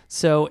whatever.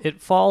 So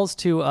it falls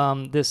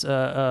to this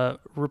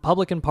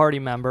Republican Party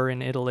member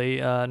in Italy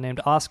named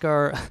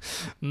Oscar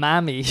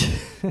Mammì.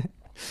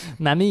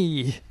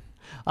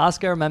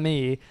 Oscar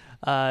Mammì.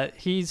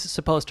 He's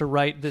supposed to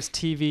write this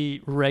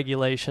TV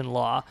regulation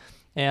law.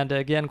 And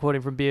again,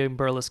 quoting from Being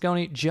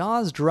Berlusconi,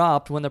 jaws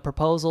dropped when the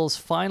proposals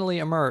finally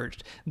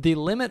emerged. The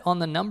limit on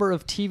the number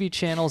of TV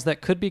channels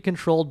that could be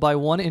controlled by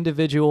one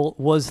individual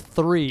was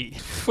 3,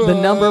 the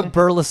number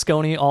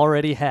Berlusconi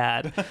already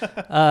had.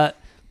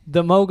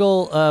 The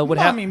mogul would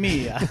have...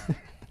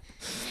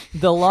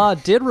 The law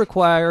did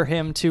require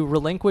him to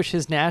relinquish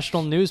his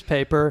national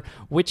newspaper,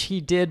 which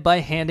he did by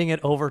handing it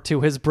over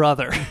to his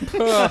brother.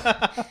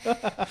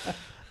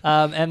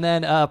 And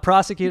then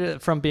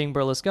prosecuted from Being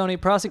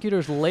Berlusconi,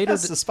 prosecutors later...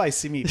 That's the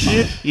spicy meat.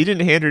 He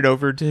didn't hand it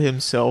over to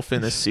himself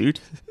in a suit?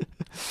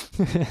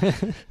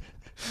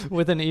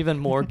 With an even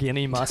more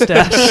guinea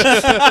mustache.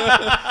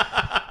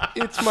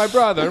 It's my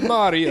brother,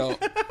 Mario.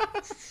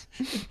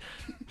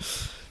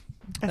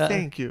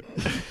 Thank you.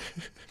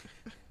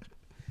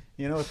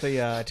 You know what the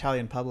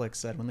Italian public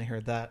said when they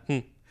heard that?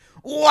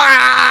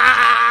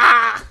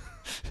 Wah!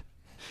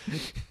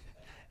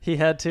 he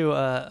had to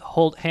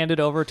hand it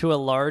over to a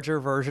larger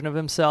version of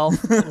himself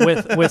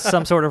with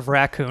some sort of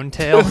raccoon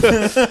tail.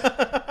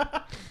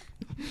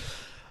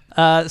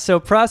 So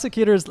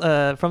prosecutors,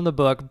 from the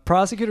book,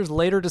 prosecutors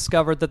later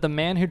discovered that the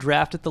man who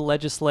drafted the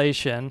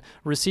legislation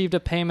received a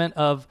payment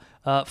of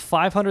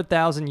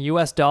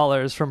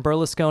 $500,000 from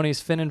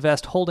Berlusconi's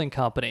Fininvest holding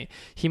company.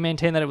 He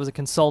maintained that it was a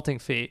consulting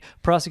fee.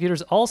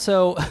 Prosecutors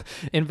also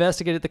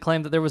investigated the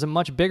claim that there was a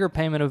much bigger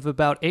payment of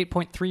about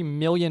 $8.3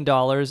 million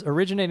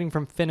originating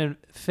from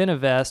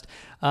Fininvest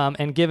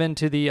and given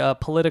to the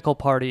political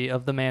party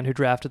of the man who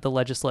drafted the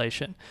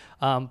legislation.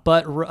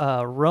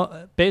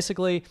 But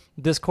basically,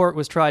 this court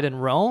was tried in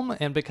Rome,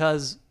 and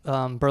because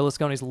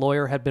Berlusconi's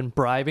lawyer had been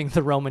bribing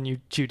the Roman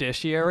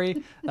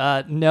judiciary,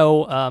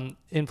 no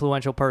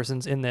influential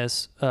persons in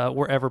this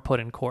were ever put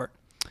in court.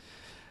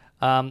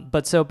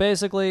 But so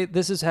basically,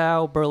 this is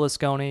how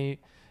Berlusconi,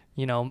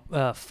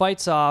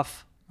 fights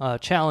off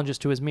challenges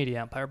to his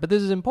media empire. But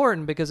this is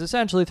important because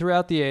essentially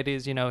throughout the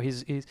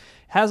 80s, he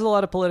has a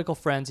lot of political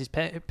friends. He's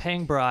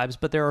paying bribes,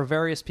 but there are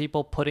various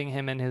people putting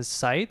him in his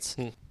sights.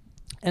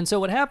 And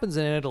so what happens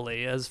in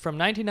Italy is from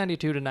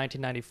 1992 to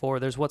 1994,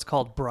 there's what's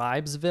called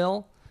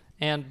Bribesville.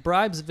 And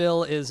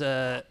Bribesville is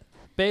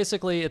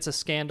basically it's a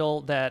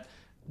scandal that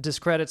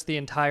discredits the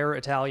entire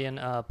Italian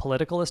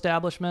political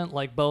establishment,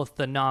 like both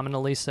the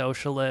nominally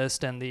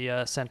socialist and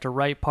the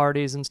center-right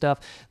parties and stuff.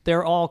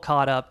 They're all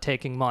caught up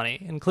taking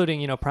money,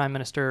 including, Prime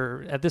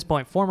Minister, at this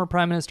point, former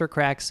Prime Minister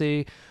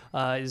Craxi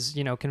is,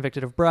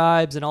 convicted of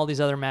bribes, and all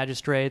these other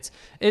magistrates.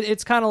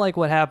 It's kind of like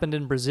what happened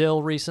in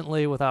Brazil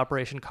recently with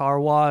Operation Car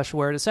Wash,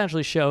 where it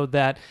essentially showed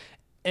that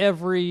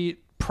every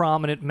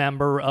prominent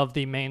member of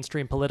the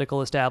mainstream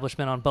political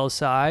establishment on both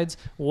sides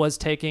was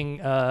taking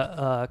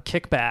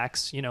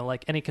kickbacks.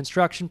 Like any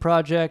construction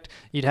project,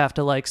 you'd have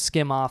to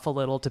skim off a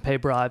little to pay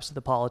bribes to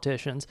the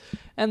politicians.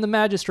 And the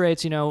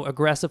magistrates,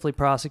 aggressively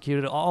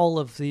prosecuted all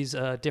of these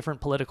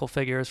different political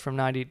figures from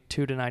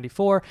 92 to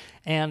 94.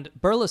 And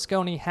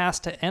Berlusconi has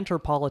to enter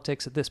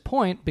politics at this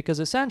point because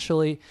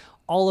essentially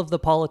all of the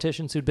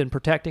politicians who'd been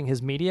protecting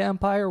his media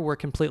empire were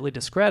completely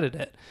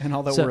discredited. And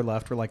all that were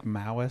left were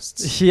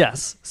Maoists?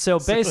 Yes. So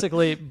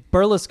basically,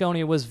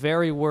 Berlusconi was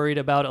very worried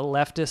about a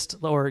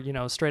leftist or,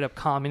 straight up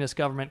communist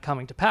government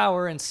coming to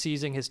power and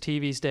seizing his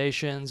TV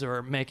stations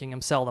or making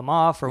him sell them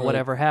off or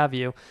whatever have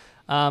you.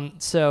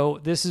 So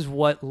this is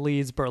what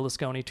leads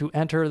Berlusconi to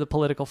enter the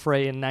political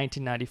fray in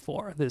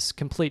 1994, this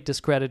complete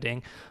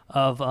discrediting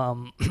of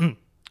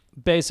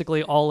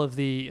basically all of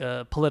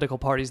the political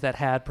parties that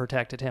had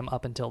protected him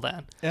up until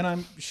then. And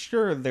I'm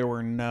sure there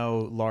were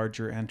no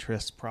larger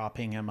interests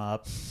propping him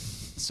up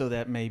so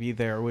that maybe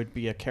there would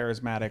be a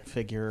charismatic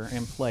figure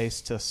in place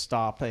to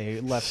stop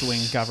a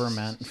left-wing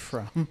government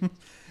from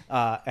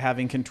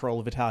having control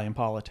of Italian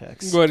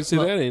politics. Go ahead and say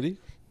that, Andy.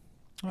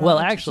 Well,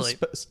 actually,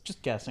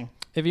 just guessing.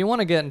 If you want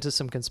to get into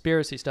some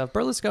conspiracy stuff,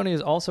 Berlusconi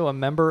is also a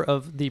member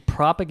of the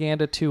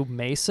Propaganda 2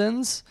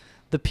 Masons.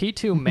 The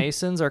P2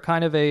 Masons are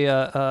kind of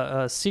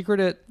a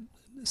secret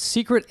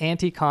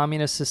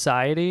anti-communist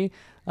society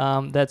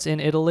that's in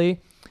Italy.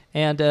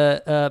 And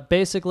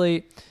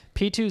basically,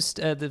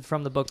 P2,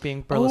 from the book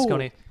being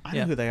Berlusconi. I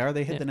know who they are.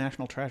 They hid the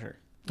national treasure.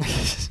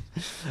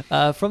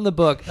 From the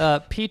book,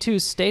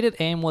 P2's stated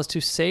aim was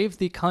to save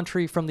the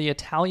country from the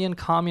Italian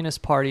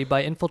Communist Party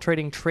by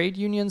infiltrating trade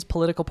unions,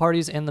 political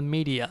parties, and the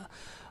media.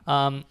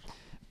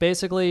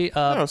 Basically,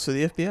 so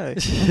the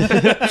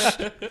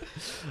FBI.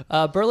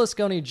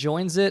 Berlusconi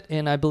joins it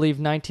in, I believe,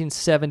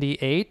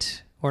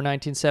 1978 or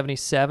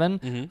 1977.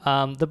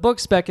 Mm-hmm. The book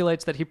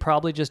speculates that he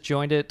probably just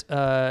joined it.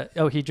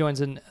 He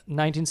joins in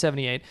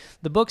 1978.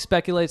 The book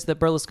speculates that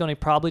Berlusconi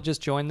probably just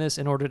joined this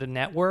in order to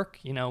network,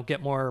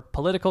 get more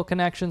political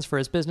connections for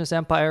his business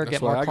empire,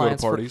 get more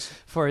clients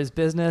for his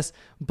business.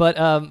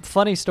 But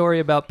funny story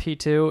about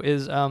P2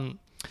 is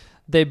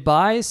they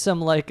buy some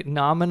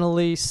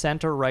nominally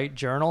center-right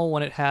journal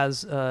when it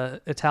has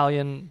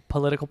Italian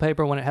political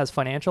paper, when it has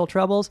financial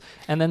troubles,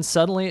 and then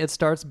suddenly it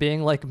starts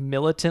being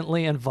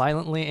militantly and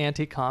violently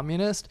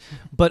anti-communist,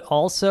 but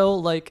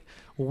also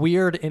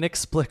weird,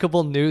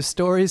 inexplicable news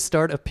stories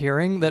start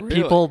appearing that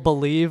people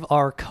believe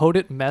are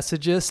coded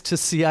messages to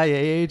CIA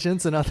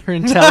agents and other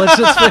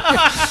intelligence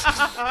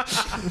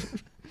figures.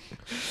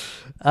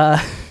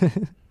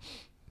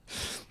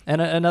 And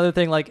another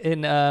thing,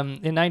 in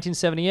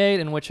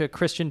 1978, in which a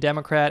Christian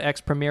Democrat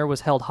ex-premier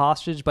was held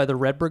hostage by the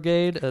Red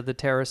Brigade, the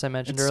terrorists I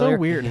mentioned earlier. It's so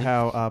weird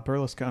how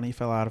Berlusconi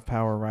fell out of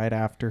power right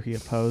after he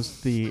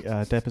opposed the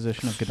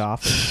deposition of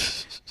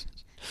Gaddafi.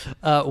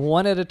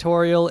 One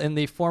editorial in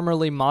the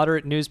formerly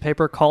moderate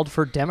newspaper called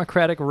for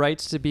democratic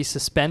rights to be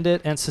suspended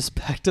and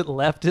suspected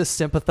leftist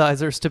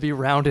sympathizers to be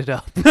rounded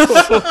up in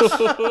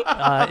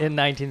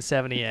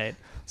 1978.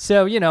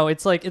 So,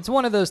 it's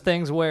one of those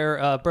things where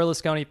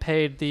Berlusconi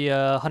paid the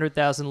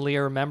 100,000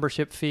 lira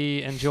membership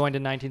fee and joined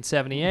in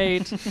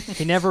 1978.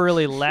 He never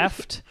really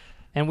left.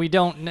 And we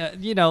don't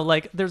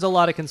know, there's a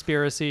lot of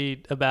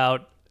conspiracy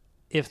about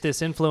if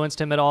this influenced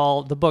him at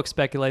all. The book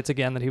speculates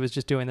again that he was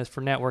just doing this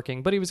for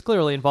networking, but he was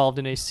clearly involved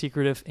in a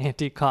secretive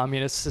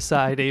anti-communist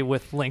society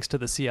with links to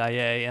the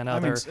CIA and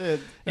other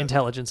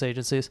intelligence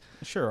agencies.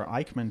 Sure,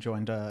 Eichmann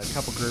joined a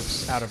couple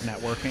groups out of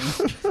networking.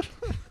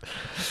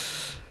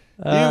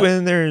 You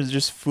in there is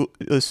just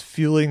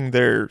fueling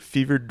their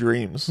fevered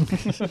dreams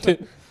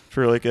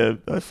for like a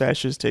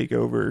fascist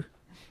takeover.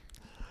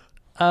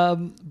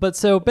 But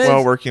so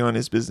while working on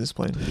his business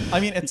plan. I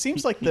mean, it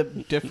seems like the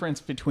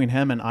difference between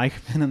him and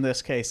Eichmann in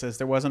this case is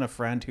there wasn't a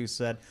friend who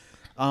said,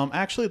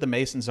 actually, the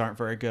Masons aren't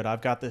very good.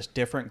 I've got this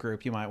different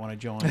group you might want to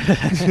join.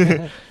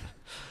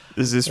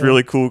 There's this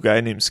really cool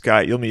guy named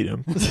Scott. You'll meet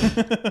him.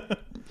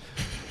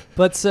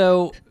 But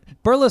so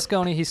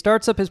Berlusconi, he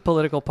starts up his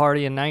political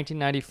party in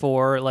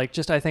 1994, like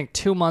just I think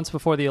 2 months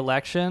before the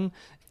election.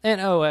 And,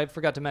 I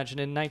forgot to mention,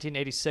 in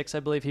 1986,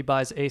 I believe he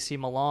buys AC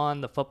Milan,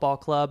 the football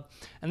club.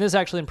 And this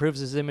actually improves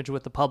his image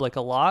with the public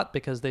a lot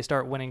because they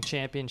start winning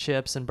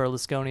championships, and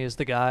Berlusconi is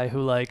the guy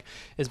who, like,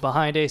 is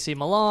behind AC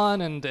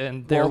Milan, and they're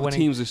winning. All the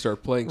teams they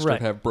start playing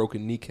start to have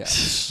broken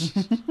kneecaps.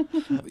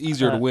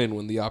 Easier to win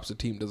when the opposite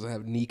team doesn't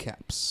have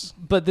kneecaps.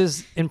 But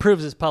this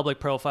improves his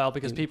public profile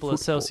because people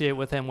associate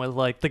with him with,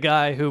 like, the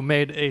guy who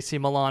made AC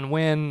Milan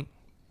win,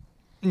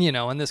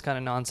 and this kind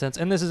of nonsense.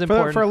 And this is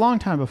important. For a long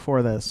time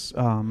before this...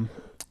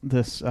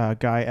 this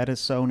guy,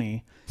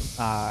 Edisoni,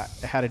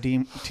 had a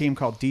team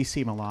called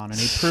DC Milan, and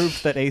he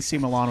proved that AC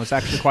Milan was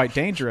actually quite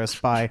dangerous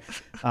by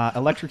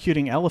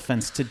electrocuting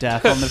elephants to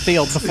death on the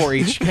field before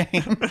each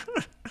game.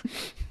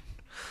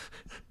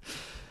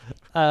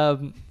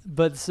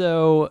 But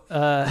so...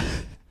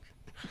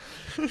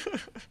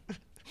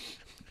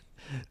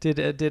 Did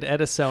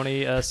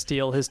Edisoni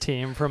steal his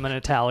team from an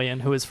Italian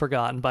who is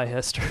forgotten by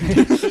history?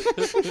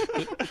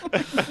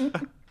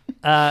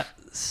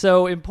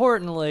 So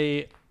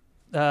importantly...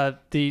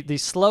 the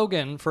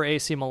slogan for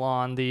AC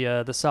Milan,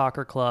 the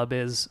soccer club,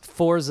 is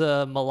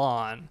Forza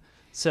Milan.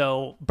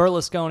 So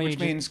Berlusconi, which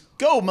means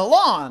go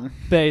Milan,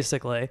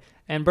 basically.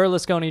 And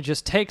Berlusconi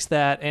just takes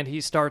that and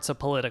he starts a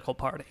political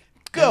party.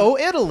 Go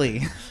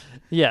Italy.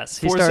 Yes,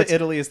 Forza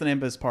Italy is the name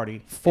of his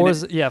party.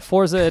 Forza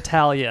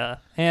Italia.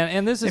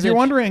 And this is if you're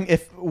wondering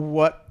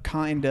what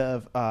kind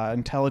of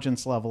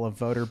intelligence level of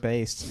voter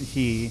base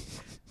he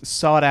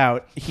sought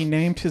out, he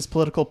named his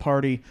political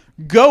party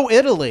Go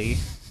Italy.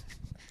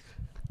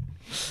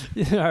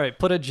 All right,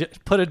 put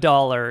a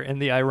dollar in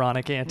the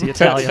ironic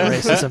anti-Italian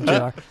racism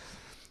jar.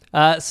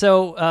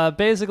 So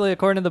basically,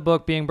 according to the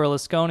book, being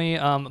Berlusconi,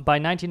 by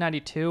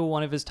 1992,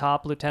 one of his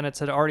top lieutenants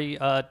had already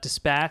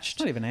dispatched... It's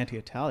not even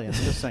anti-Italian.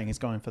 I'm just saying he's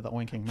going for the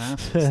oinking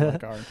masses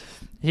like our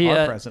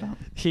president.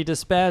 He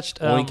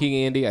dispatched...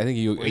 oinking Andy? I think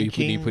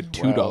he put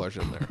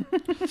 $2 in there.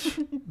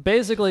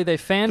 Basically, they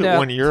fanned put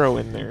out... €1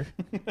 in there.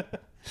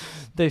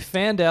 They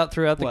fanned out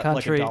throughout the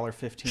country... Like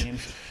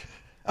 $1.15.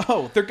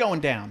 Oh, they're going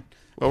down.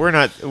 Well, we're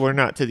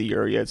not to the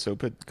euro yet, so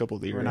put a couple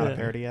of the euro. We're not at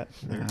parity yet.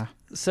 Nah.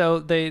 So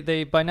they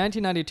by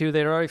 1992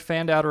 they'd already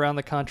fanned out around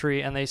the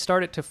country, and they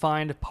started to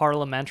find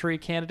parliamentary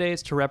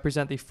candidates to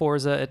represent the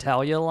Forza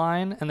Italia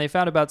line, and they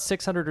found about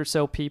 600 or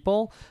so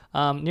people.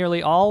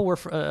 Nearly all were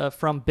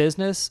from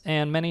business,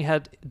 and many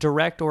had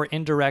direct or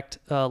indirect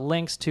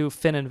links to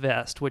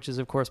Fininvest, which is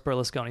of course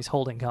Berlusconi's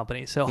holding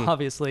company. So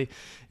obviously,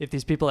 if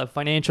these people have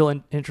financial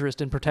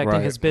interest in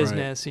protecting his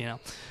business,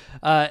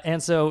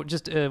 and so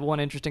just one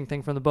interesting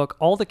thing from the book: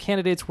 all the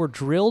candidates were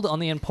drilled on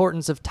the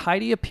importance of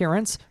tidy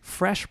appearance,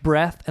 fresh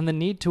breath, and the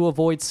need to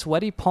avoid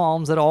sweaty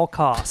palms at all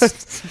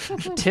costs.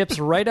 Tips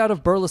right out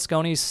of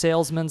Berlusconi's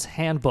salesman's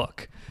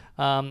handbook.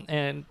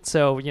 And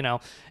so,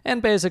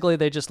 and basically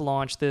they just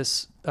launched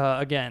this,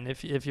 again,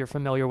 if you're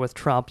familiar with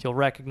Trump, you'll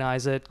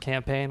recognize it,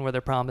 campaign where they're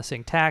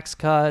promising tax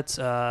cuts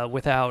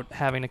without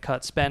having to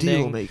cut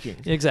spending. Deal making.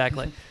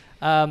 Exactly.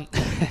 And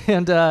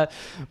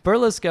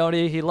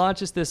Berlusconi, he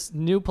launches this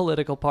new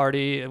political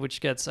party, which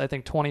gets, I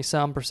think,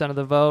 20-some% of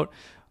the vote.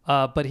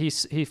 But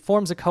he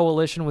forms a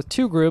coalition with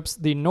two groups,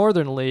 the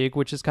Northern League,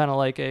 which is kind of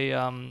like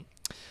a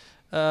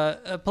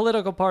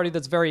political party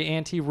that's very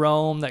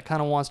anti-Rome, that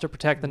kind of wants to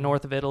protect the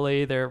north of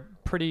Italy. They're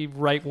pretty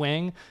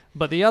right-wing.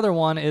 But the other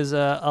one is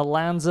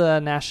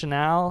Alleanza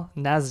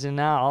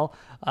Nazionale,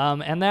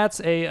 and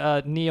that's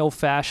a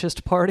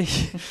neo-fascist party,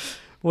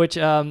 which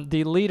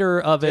the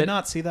leader of it... Did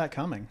not see that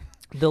coming.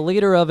 The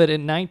leader of it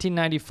in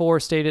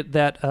 1994 stated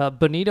that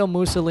Benito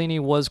Mussolini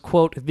was,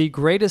 quote, the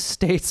greatest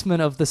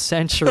statesman of the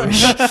century.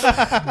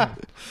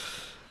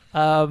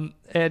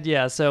 And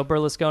yeah, so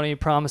Berlusconi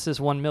promises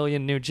 1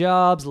 million new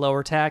jobs,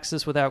 lower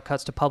taxes without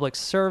cuts to public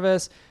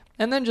service.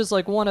 And then just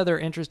like one other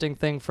interesting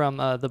thing from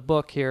the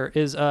book here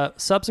is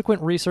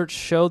subsequent research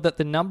showed that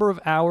the number of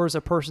hours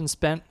a person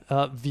spent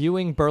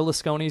viewing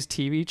Berlusconi's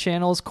TV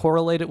channels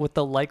correlated with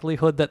the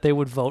likelihood that they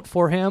would vote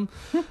for him.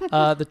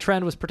 The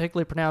trend was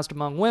particularly pronounced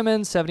among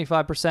women.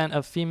 75%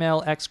 of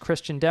female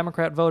ex-Christian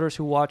Democrat voters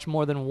who watch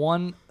more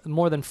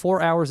than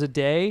 4 hours a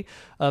day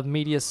of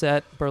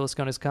Mediaset,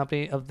 Berlusconi's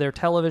company, of their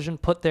television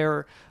put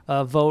their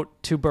vote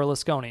to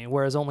Berlusconi,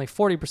 whereas only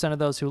 40% of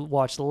those who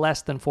watched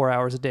less than 4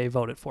 hours a day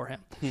voted for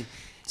him.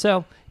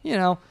 So,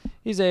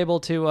 he's able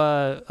to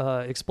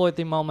exploit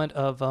the moment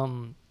of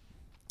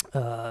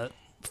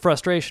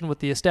frustration with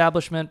the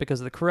establishment because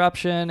of the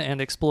corruption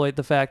and exploit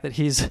the fact that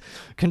he's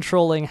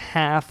controlling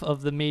half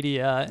of the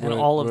media and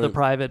all of the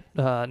private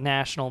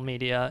national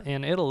media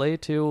in Italy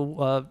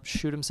to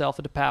shoot himself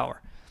into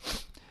power.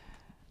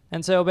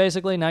 And so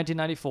basically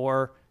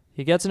 1994,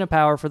 he gets into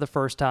power for the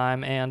first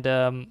time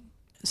and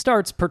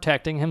starts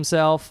protecting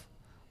himself.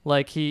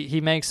 Like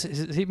he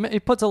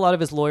puts a lot of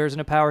his lawyers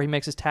into power. He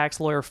makes his tax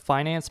lawyer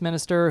finance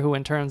minister, who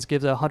in turn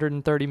gives a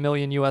 $130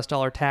 million US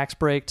tax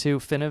break to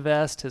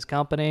Fininvest, his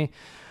company.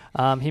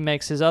 He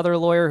makes his other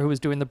lawyer, who was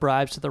doing the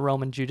bribes to the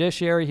Roman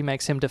judiciary, he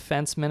makes him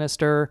defense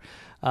minister.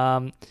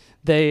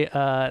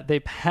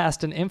 They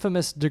passed an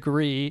infamous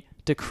decree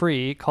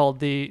called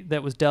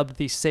that was dubbed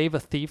the Save a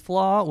Thief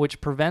Law,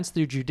 which prevents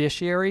the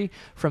judiciary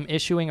from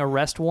issuing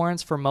arrest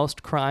warrants for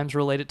most crimes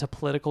related to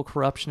political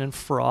corruption and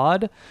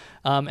fraud.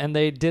 And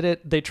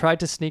they tried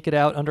to sneak it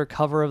out under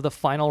cover of the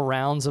final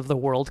rounds of the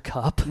World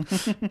Cup.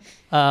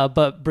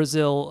 But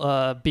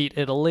Brazil beat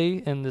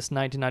Italy in this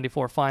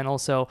 1994 final,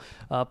 so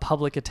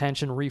public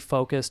attention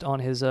refocused on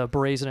his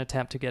brazen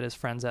attempt to get his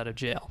friends out of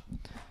jail.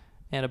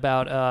 And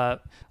about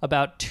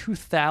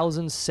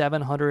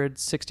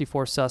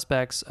 2,764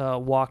 suspects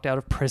walked out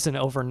of prison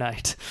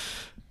overnight.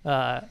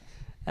 And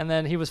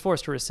then he was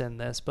forced to rescind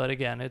this. But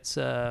again, it's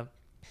kind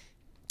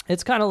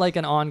of like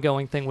an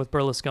ongoing thing with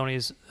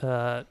Berlusconi's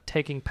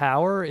taking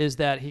power, is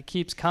that he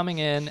keeps coming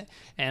in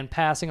and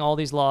passing all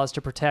these laws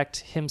to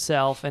protect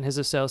himself and his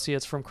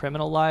associates from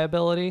criminal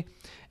liability.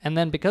 And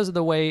then because of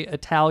the way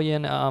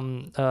Italian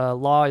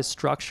law is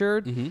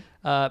structured,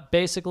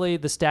 basically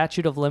the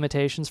statute of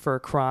limitations for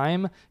a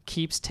crime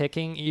keeps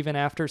ticking even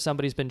after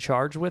somebody's been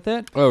charged with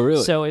it. Oh,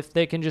 really? So if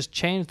they can just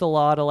change the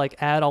law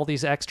to add all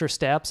these extra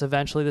steps,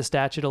 eventually the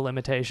statute of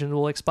limitations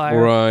will expire.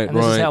 Right, and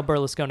this is how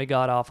Berlusconi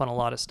got off on a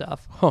lot of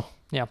stuff. Huh.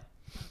 Yeah.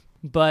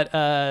 But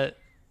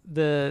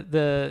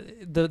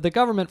the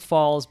government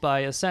falls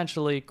by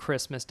essentially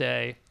Christmas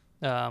Day,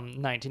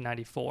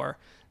 1994.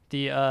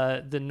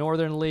 The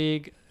Northern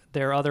League,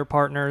 their other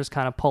partners,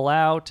 kind of pull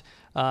out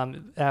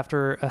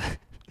after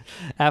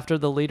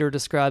the leader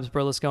describes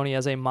Berlusconi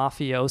as a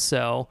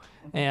mafioso,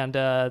 and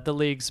the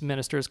League's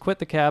ministers quit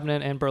the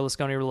cabinet, and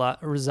Berlusconi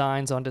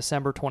resigns on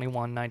December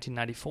 21,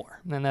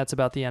 1994. And that's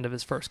about the end of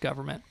his first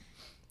government.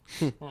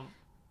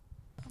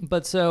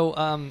 But so,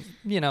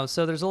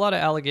 so there's a lot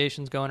of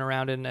allegations going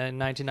around in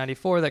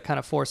 1994 that kind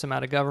of force him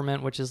out of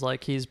government, which is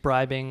like he's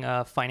bribing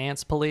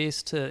finance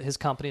police his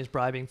company is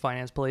bribing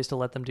finance police to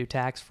let them do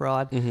tax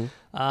fraud. But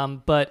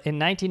in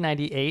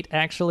 1998,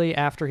 actually,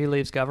 after he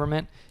leaves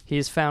government,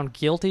 he's found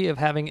guilty of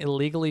having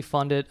illegally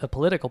funded a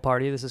political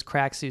party. This is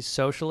Craxi's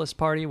Socialist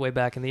Party way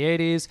back in the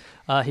 80s.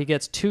 He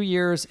gets 2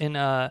 years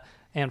and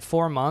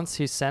 4 months.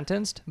 He's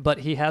sentenced, but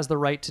he has the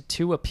right to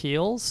 2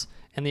 appeals.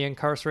 And the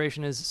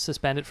incarceration is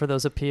suspended for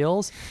those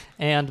appeals.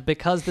 And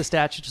because the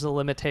statute of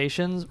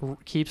limitations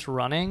keeps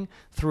running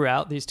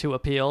throughout these 2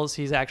 appeals,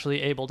 he's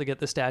actually able to get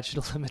the statute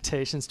of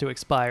limitations to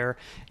expire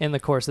in the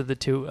course of the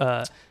two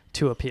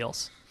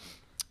appeals.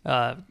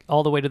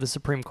 All the way to the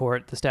Supreme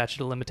Court, the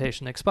statute of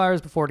limitation expires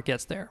before it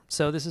gets there.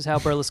 So this is how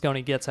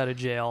Berlusconi gets out of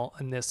jail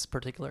in this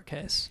particular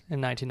case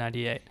in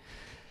 1998.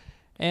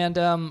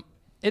 And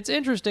it's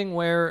interesting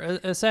where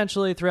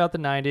essentially throughout the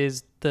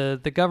 90s,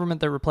 the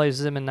government that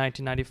replaces him in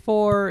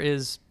 1994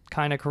 is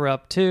kind of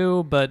corrupt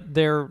too, but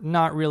they're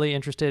not really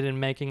interested in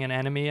making an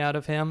enemy out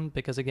of him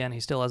because, again, he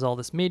still has all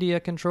this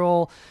media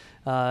control,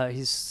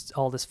 he's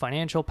all this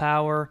financial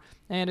power,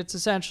 and it's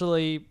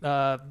essentially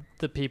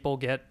the people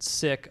get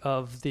sick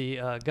of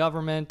the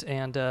government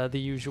and the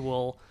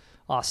usual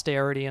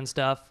austerity and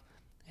stuff,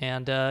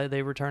 and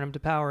they return him to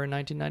power in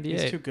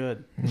 1998. He's too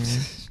good.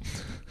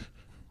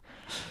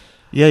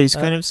 Yeah, he's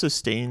kind of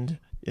sustained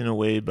in a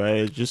way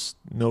by just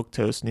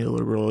milquetoast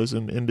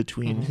neoliberalism in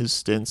between his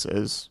stints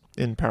as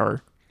in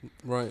power.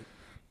 Right.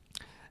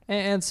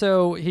 And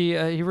so he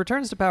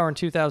returns to power in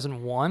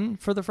 2001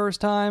 for the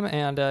first time,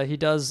 and he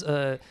does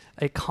a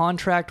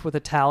contract with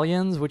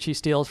Italians, which he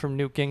steals from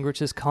Newt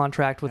Gingrich's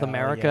contract with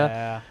America.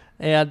 Yeah.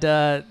 And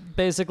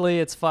basically,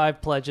 it's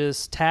 5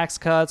 pledges: tax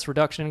cuts,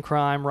 reduction in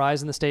crime,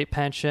 rise in the state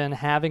pension,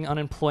 having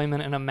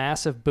unemployment, and a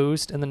massive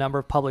boost in the number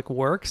of public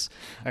works.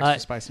 Extra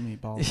spicy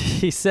meatballs.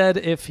 He said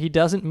if he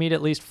doesn't meet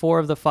at least 4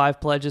 of the 5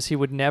 pledges, he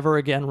would never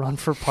again run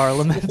for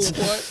parliament.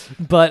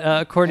 But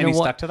according to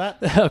stuck to that?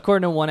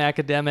 According to one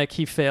academic,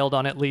 he failed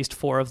on at least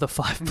 4 of the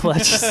 5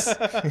 pledges.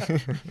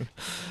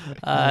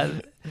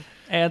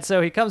 And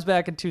so he comes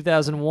back in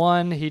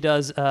 2001. He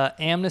does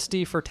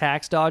amnesty for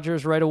tax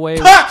dodgers right away,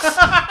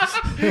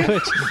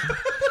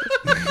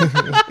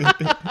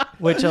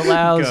 which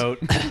allows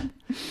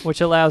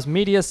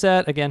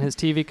Mediaset, again his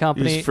TV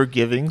company, He's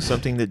forgiving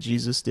something that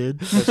Jesus did.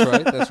 That's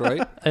right. That's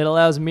right. It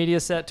allows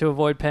Mediaset to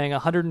avoid paying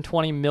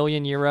 120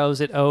 million euros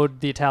it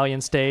owed the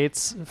Italian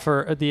state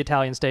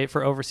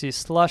for overseas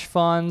slush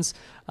funds.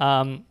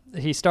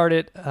 he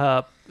started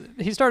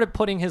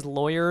putting his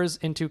lawyers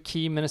into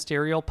key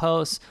ministerial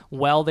posts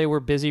while they were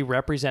busy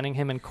representing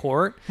him in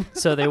court.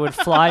 So they would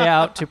fly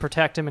out to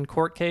protect him in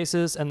court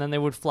cases, and then they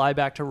would fly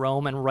back to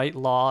Rome and write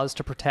laws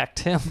to protect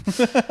him.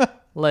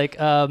 Like,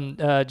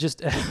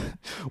 just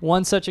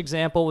one such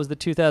example was the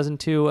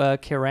 2002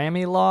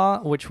 Kirami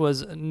law, which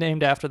was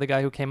named after the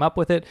guy who came up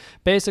with it.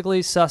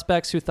 Basically,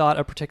 suspects who thought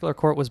a particular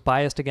court was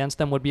biased against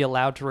them would be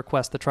allowed to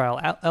request the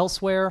trial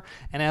elsewhere.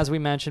 And as we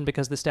mentioned,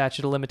 because the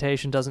statute of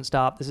limitation doesn't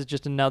stop, this is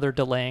just another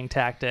delaying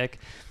tactic.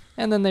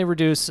 And then they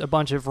reduce a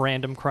bunch of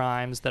random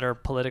crimes that are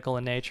political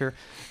in nature.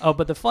 Oh,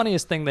 but the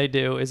funniest thing they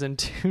do is in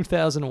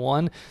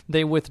 2001,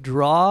 they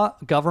withdraw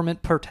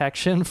government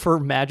protection for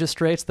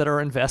magistrates that are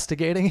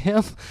investigating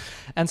him.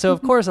 And so,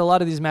 of course, a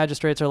lot of these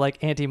magistrates are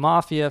like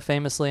anti-mafia.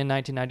 Famously, in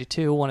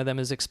 1992, one of them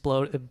is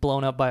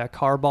blown up by a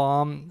car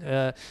bomb.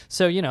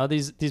 So, you know,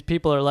 these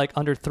people are like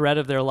under threat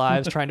of their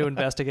lives trying to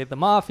investigate the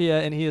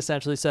mafia. And he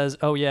essentially says,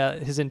 oh, yeah,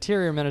 his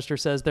interior minister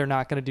says they're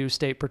not going to do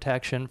state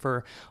protection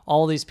for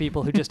all these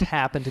people who just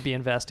happen to be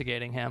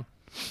investigating him.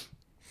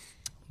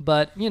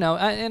 But, you know,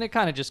 and it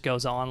kind of just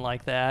goes on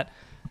like that.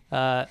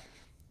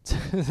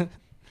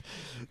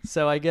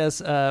 So I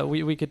guess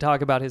we could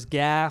talk about his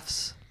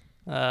gaffes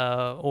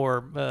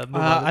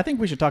I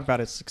think we should talk about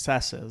his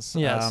successes.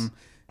 Yes.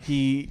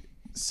 He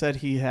said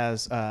he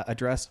has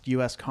addressed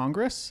U.S.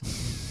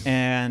 Congress,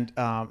 and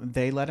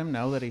they let him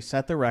know that he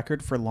set the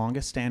record for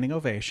longest standing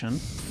ovation.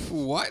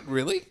 What?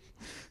 Really?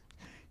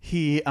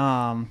 He...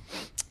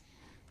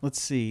 let's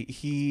see.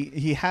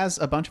 He has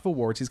a bunch of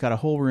awards. He's got a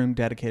whole room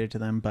dedicated to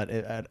them. But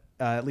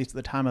at least at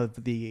the time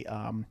of the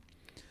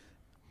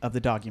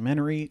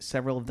documentary,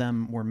 several of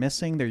them were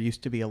missing. There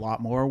used to be a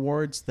lot more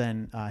awards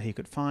than he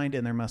could find,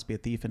 and there must be a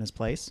thief in his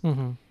place.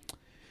 Mm-hmm.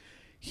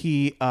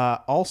 He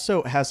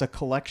also has a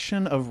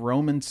collection of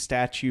Roman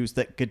statues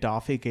that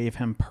Gaddafi gave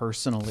him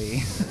personally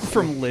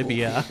from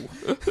Libya.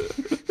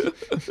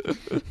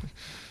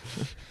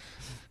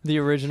 The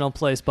original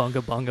place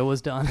Bunga Bunga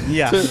was done.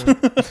 Yeah.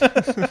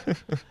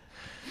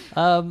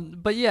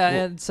 But yeah,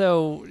 and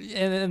so,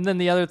 and then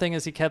the other thing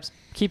is he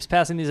keeps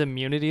passing these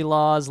immunity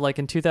laws. Like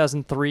in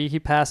 2003, he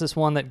passes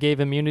one that gave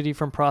immunity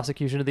from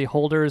prosecution to the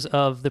holders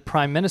of the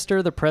prime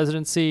minister, the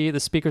presidency, the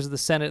speakers of the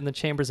Senate and the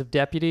chambers of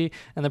deputy,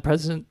 and the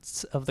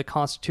presidents of the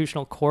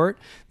constitutional court.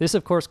 This,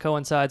 of course,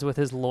 coincides with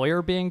his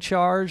lawyer being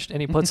charged,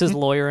 and he puts his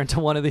lawyer into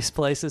one of these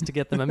places to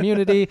get them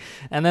immunity.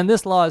 And then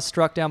this law is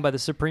struck down by the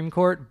Supreme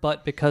Court,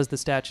 but because the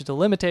statute of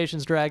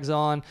limitations drags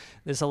on,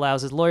 this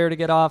allows his lawyer to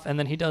get off, and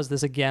then he does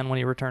this again when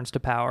he returns to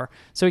power.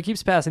 So he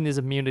keeps passing these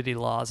immunity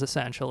laws,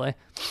 essentially.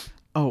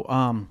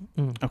 Oh,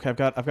 okay. I've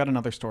got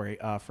another story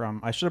from.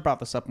 I should have brought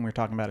this up when we were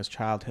talking about his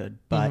childhood,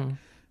 but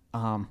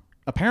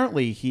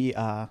apparently he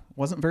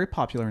wasn't very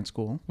popular in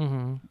school.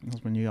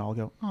 That's when you all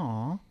go,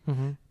 "Aw,"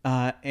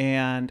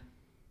 and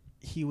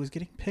he was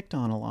getting picked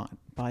on a lot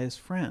by his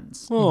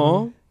friends.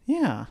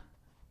 Yeah,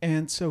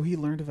 and so he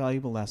learned a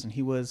valuable lesson.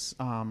 He was,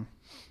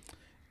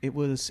 it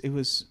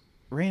was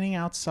raining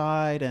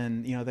outside,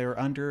 and you know they were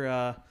under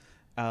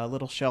a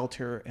little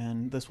shelter,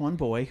 and this one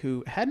boy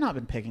who had not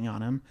been picking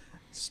on him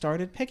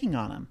started picking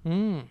on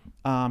him.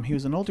 He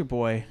was an older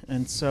boy,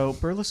 and so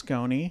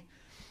Berlusconi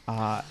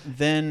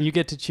then... You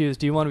get to choose.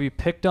 Do you want to be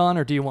picked on,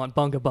 or do you want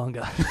Bunga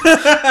Bunga?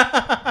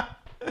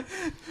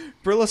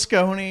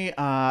 Berlusconi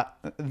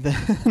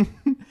then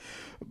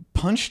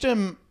punched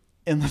him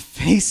in the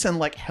face and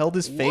like held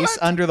his face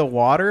under the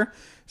water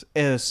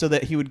so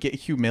that he would get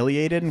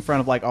humiliated in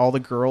front of like all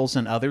the girls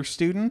and other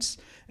students.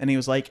 And he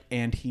was like,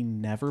 and he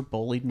never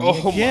bullied me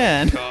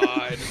again. Oh,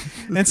 my God.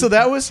 And so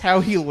that was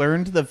how he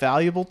learned the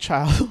valuable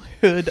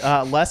childhood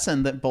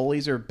lesson that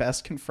bullies are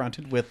best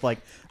confronted with like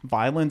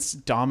violence,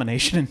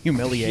 domination, and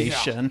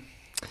humiliation.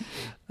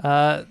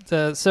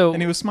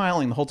 And he was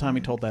smiling the whole time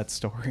he told that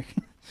story.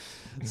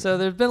 So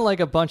there's been like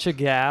a bunch of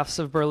gaffes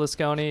of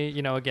Berlusconi,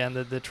 you know, again,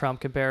 the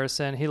Trump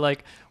comparison. He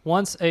like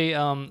once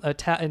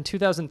in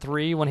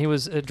 2003 when he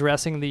was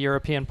addressing the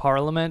European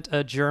Parliament,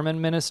 a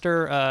German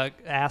minister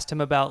asked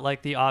him about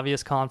like the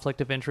obvious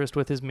conflict of interest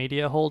with his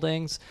media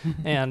holdings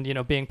and, you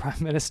know, being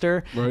prime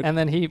minister. Right. And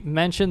then he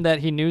mentioned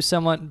that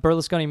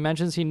Berlusconi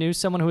mentions he knew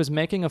someone who was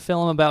making a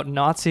film about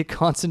Nazi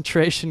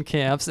concentration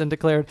camps and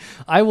declared,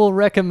 "I will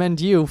recommend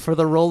you for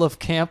the role of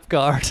camp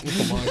guard."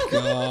 Oh my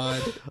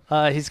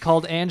God. He's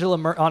called Angela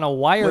on a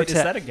wiretap. Wait, is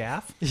that a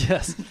gaffe?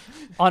 Yes.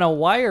 On a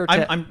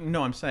wiretap.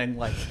 I'm saying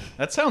like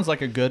that sounds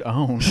like a good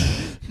own.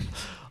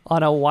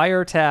 On a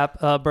wiretap,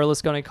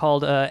 Berlusconi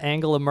called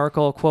Angela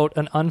Merkel, quote,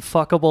 an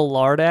unfuckable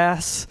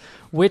lardass,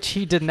 which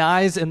he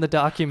denies in the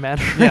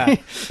documentary. Yeah,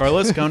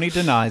 Berlusconi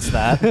denies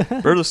that.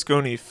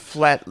 Berlusconi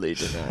flatly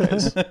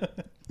denies.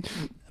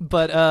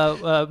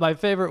 But my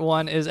favorite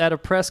one is at a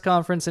press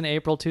conference in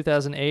April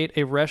 2008.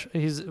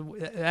 He's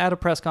at a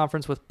press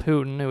conference with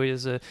Putin, who he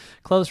has a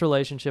close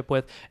relationship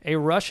with. A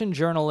Russian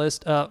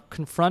journalist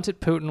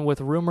confronted Putin with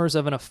rumors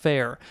of an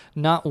affair.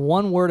 Not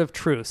one word of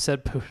truth,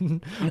 said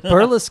Putin.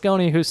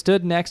 Berlusconi, who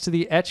stood next to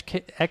the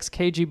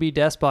ex-KGB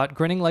despot,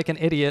 grinning like an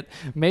idiot,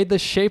 made the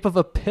shape of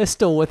a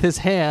pistol with his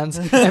hands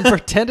and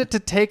pretended to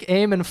take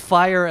aim and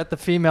fire at the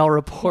female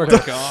reporter.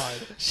 Oh, God.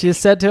 She is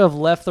said to have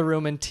left the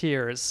room in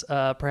tears,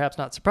 perhaps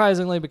not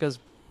surprisingly, because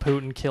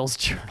Putin kills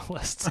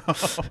journalists.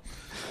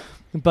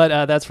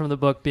 But that's from the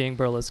book Being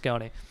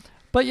Berlusconi.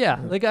 But yeah,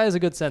 the guy has a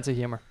good sense of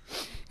humor.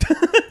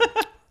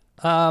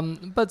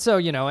 But so,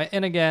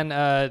 and again,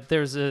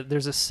 there's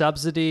a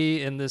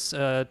subsidy in this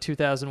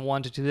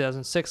 2001 to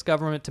 2006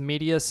 government to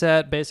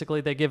Mediaset.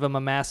 Basically, they give them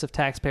a massive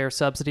taxpayer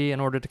subsidy in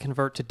order to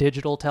convert to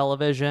digital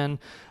television.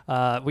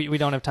 We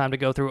don't have time to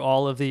go through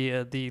all of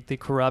the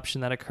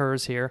corruption that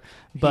occurs here.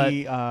 But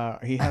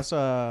he has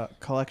a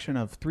collection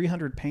of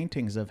 300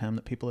 paintings of him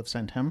that people have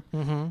sent him,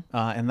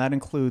 and that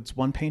includes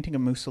one painting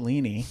of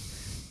Mussolini.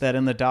 That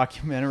in the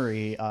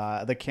documentary,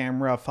 the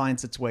camera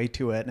finds its way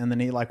to it, and then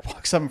he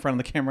walks up in front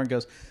of the camera and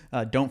goes,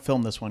 "Don't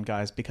film this one,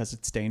 guys, because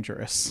it's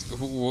dangerous."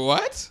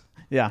 What?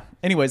 Yeah.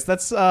 Anyways,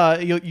 that's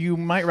you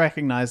might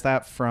recognize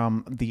that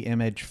from the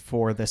image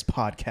for this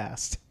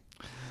podcast.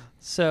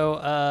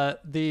 So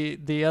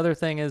the other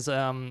thing is,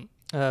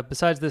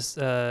 besides this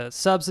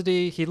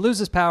subsidy, he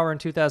loses power in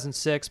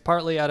 2006,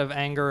 partly out of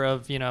anger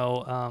of,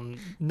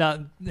 not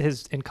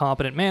his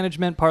incompetent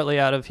management, partly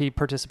out of he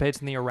participates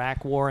in the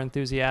Iraq War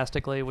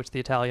enthusiastically, which the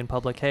Italian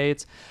public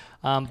hates.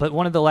 But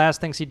one of the last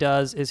things he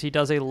does is he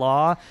does a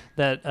law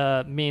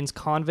that means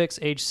convicts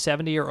age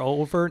 70 or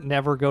over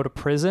never go to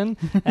prison.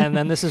 And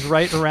then this is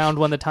right around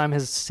when the time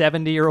his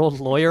 70-year-old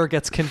lawyer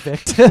gets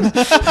convicted.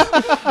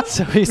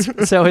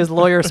 So his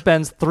lawyer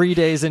spends 3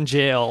 days in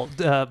jail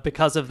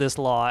because of this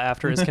law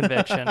after his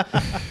conviction.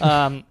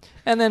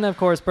 And then, of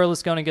course,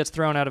 Berlusconi gets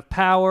thrown out of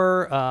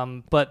power.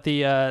 But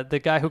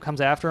the guy who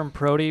comes after him,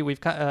 Prodi, we've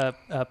got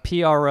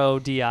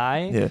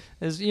Prodi,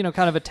 is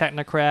kind of a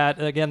technocrat.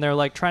 Again,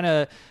 they're trying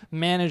to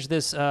manage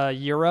this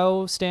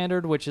euro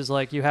standard, which is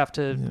you have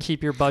to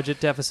keep your budget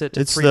deficit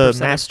to 3%. It's the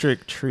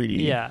Maastricht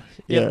Treaty. Yeah.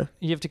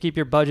 You have to keep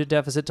your budget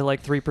deficit to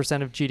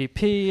 3% of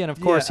GDP, and of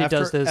course he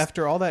does this.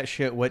 After all that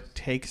shit, what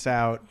takes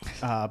out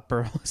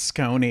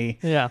Berlusconi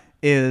Yeah.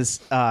 is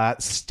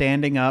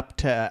standing up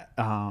to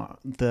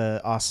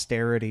the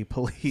austerity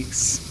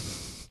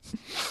police.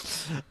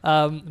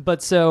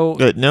 But so,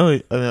 no,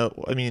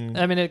 I mean,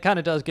 it kind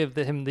of does give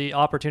him the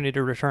opportunity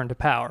to return to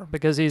power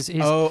because he's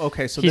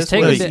okay. So he's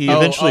he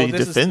eventually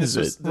defends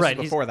it. Right,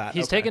 before that,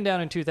 he's taken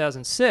down in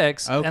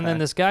 2006, and then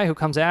this guy who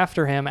comes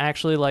after him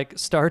actually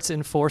starts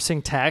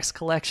enforcing tax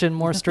collection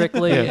more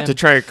strictly, and, to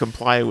try to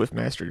comply with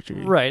Maastricht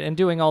Treaty. Right, and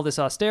doing all this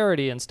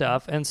austerity and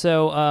stuff. And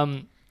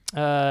so,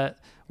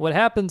 what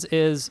happens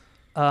is.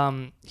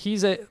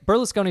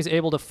 Berlusconi's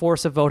able to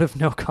force a vote of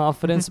no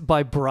confidence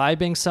by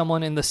bribing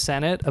someone in the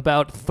Senate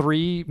about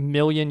 €3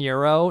 million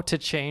to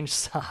change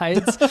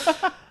sides.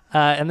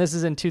 And this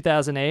is in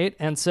 2008.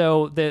 And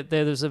so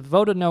there's a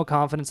vote of no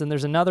confidence, and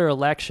there's another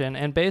election.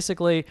 And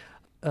basically,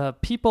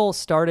 people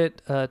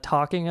started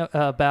talking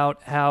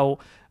about how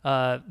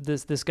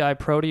this guy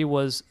Prodi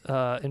was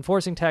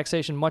enforcing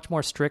taxation much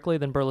more strictly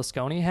than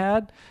Berlusconi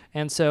had.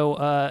 And so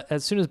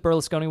as soon as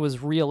Berlusconi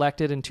was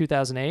reelected in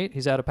 2008,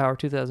 he's out of power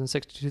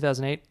 2006 to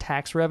 2008,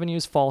 tax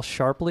revenues fall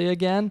sharply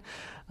again.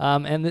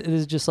 And it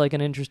is just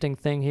an interesting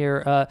thing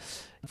here.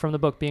 From the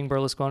book Being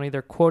Berlusconi,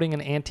 they're quoting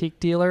an antique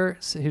dealer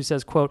who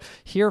says, quote,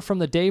 "Here from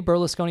the day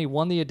Berlusconi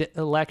won the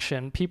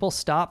election, people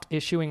stopped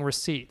issuing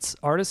receipts.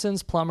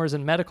 Artisans, plumbers,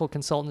 and medical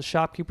consultants,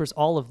 shopkeepers,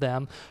 all of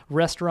them,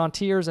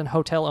 restaurateurs and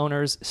hotel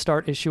owners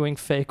start issuing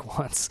fake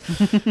ones."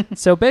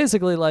 So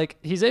basically,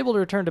 he's able to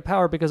return to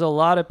power because a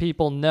lot of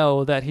people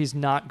know that he's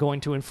not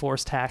going to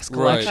enforce tax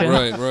collection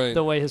right.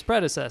 the way his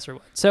predecessor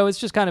would. So it's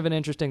just kind of an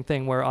interesting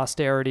thing where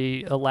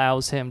austerity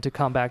allows him to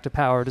come back to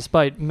power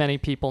despite many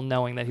people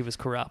knowing that he was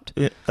corrupt.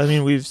 Yeah. I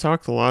mean, we've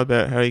talked a lot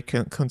about how he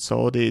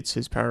consolidates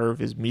his power of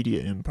his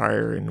media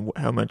empire and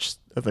how much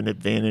of an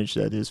advantage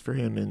that is for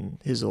him in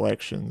his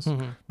elections.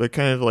 Mm-hmm. But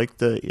kind of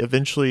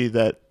eventually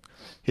that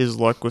his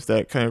luck with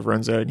that kind of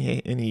runs out, and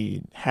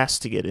he has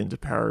to get into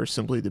power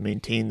simply to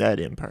maintain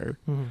that empire.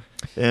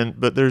 Mm-hmm.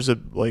 But there's a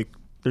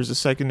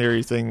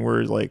secondary thing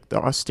where the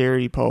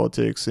austerity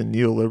politics and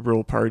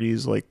neoliberal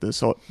parties like the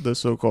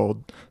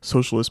so-called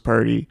Socialist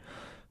Party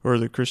or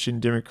the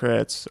Christian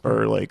Democrats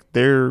are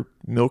their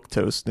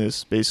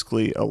milquetoastness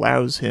basically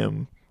allows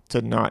him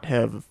to not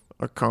have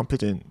a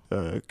competent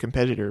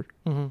competitor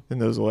in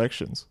those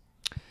elections.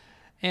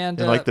 And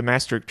the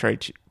Maastricht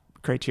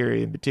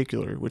criteria in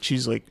particular, which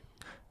he's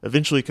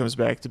eventually comes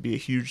back to be a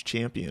huge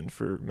champion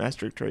for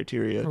Maastricht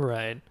criteria.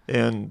 Right.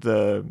 And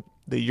the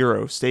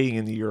euro, staying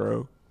in the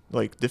euro,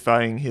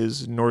 defying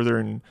his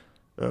northern,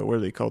 what are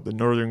they called? The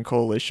Northern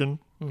Coalition.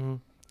 Mm-hmm.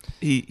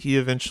 He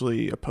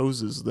eventually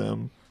opposes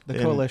them. The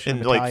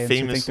coalition of Italians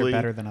who think they're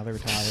better than other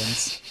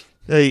Italians.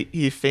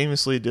 He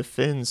famously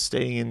defends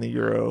staying in the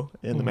euro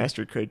and the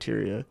Maastricht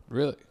criteria.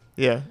 Really?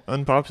 Yeah,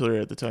 unpopular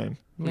at the time.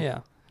 Yeah.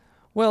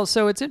 Well,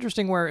 so it's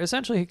interesting where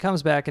essentially he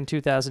comes back in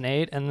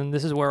 2008, and then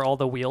this is where all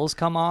the wheels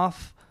come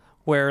off.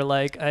 Where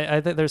like I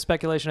think there's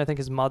speculation. I think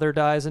his mother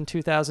dies in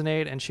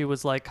 2008, and she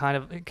was like kind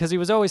of because he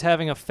was always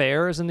having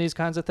affairs and these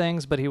kinds of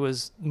things, but he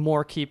was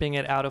more keeping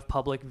it out of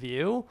public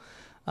view.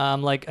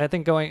 Like I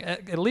think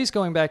at least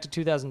going back to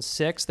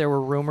 2006, there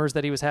were rumors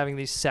that he was having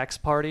these sex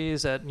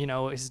parties at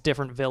his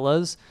different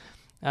villas.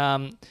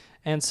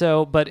 And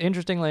so, but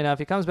interestingly enough,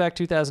 he comes back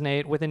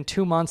 2008. Within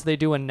 2 months, they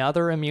do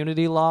another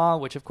immunity law,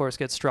 which of course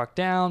gets struck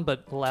down,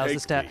 but allows the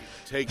stat.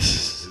 Take me.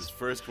 His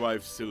first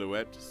wife's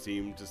silhouette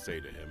seemed to say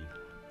to him.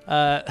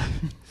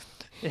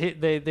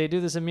 They do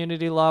this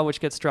immunity law, which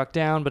gets struck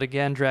down, but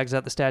again drags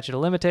out the statute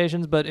of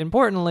limitations. But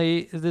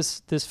importantly,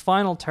 this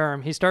final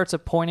term, he starts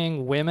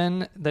appointing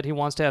women that he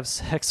wants to have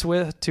sex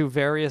with to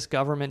various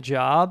government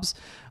jobs.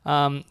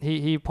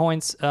 He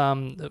appoints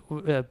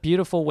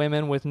beautiful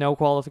women with no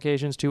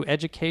qualifications to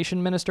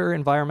education minister,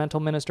 environmental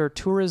minister,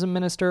 tourism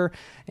minister,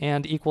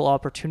 and equal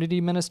opportunity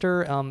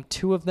minister.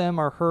 2 of them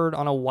are heard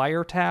on a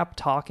wiretap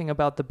talking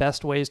about the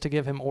best ways to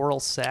give him oral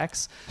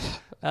sex.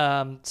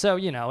 So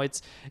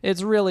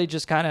it's really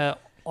just kind of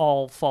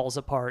all falls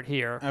apart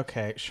here.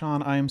 Okay,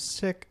 Sean, I'm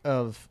sick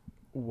of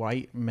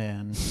white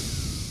men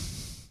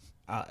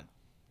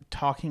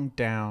talking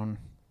down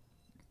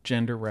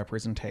gender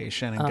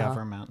representation in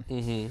government.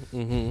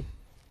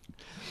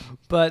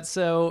 But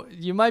so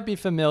you might be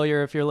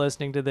familiar if you're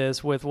listening to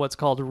this with what's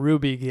called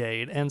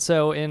Rubygate. And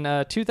so in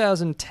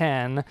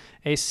 2010,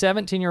 a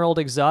 17-year-old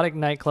exotic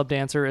nightclub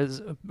dancer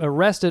is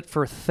arrested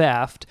for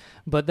theft.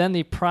 But then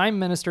the Prime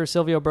Minister,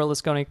 Silvio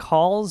Berlusconi,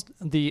 calls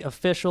the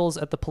officials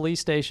at the police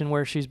station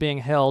where she's being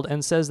held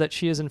and says that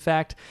she is, in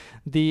fact,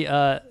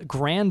 the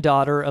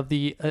granddaughter of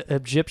the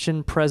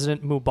Egyptian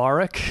President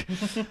Mubarak.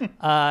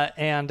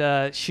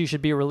 And she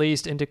should be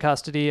released into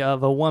custody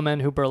of a woman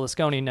who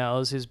Berlusconi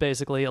knows, who's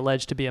basically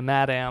alleged to be a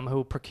madam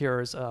who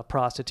procures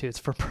prostitutes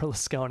for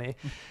Berlusconi.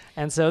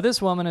 And so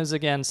this woman is,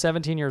 again,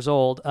 17 years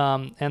old.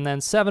 And then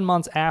 7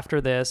 months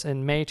after this,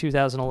 in May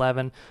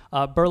 2011,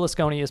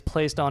 Berlusconi is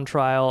placed on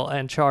trial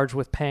and charged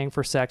with paying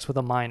for sex with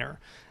a minor.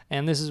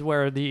 And this is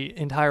where the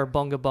entire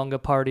bunga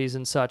bunga parties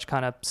and such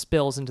kind of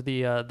spills into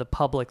the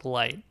public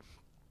light.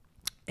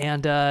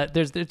 And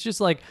there's just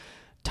like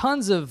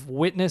tons of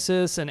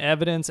witnesses and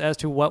evidence as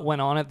to what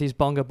went on at these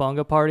bunga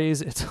bunga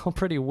parties. It's all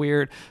pretty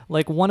weird.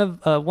 Like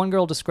one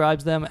girl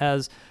describes them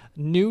as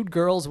nude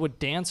girls would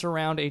dance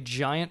around a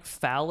giant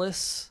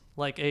phallus,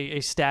 like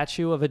a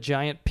statue of a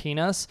giant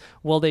penis,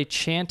 while they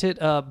chanted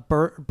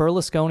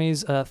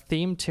Berlusconi's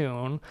theme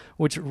tune,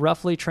 which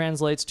roughly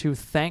translates to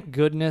 "Thank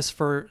goodness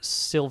for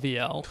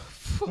Silvio."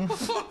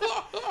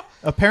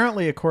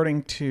 Apparently,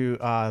 according to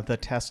the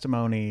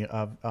testimony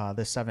of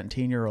the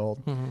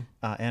 17-year-old,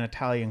 an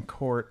Italian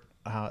court,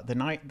 the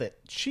night that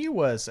she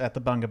was at the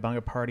bunga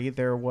bunga party,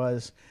 there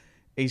was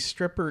a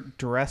stripper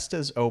dressed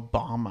as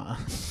Obama.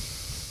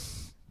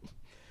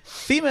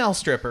 Female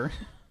stripper.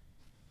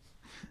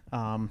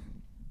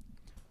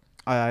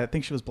 I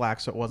think she was black,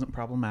 so it wasn't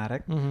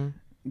problematic.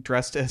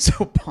 Dressed as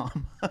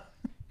Obama.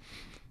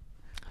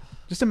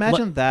 Just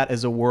imagine that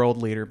as a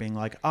world leader being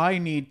like, I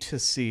need to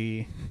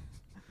see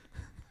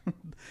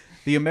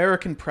the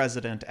American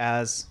president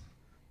as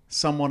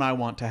someone I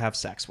want to have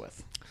sex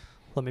with.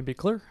 Let me be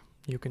clear.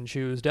 You can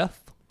choose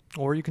death,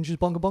 or you can choose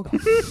bunga bunga.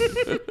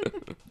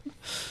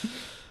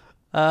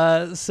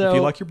 So if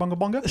you like your bunga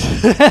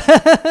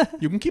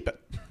bunga, you can keep it.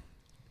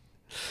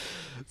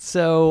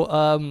 So,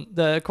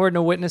 according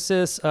to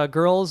witnesses,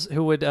 girls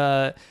who would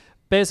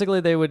basically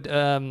they would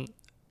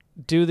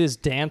do these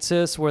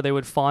dances where they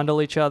would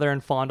fondle each other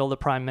and fondle the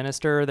prime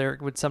minister. There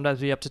would sometimes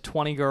be up to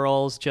 20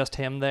 girls, just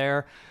him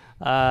there.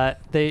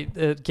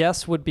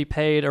 Guests would be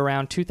paid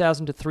around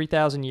 2,000 to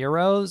 3,000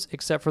 euros,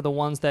 except for the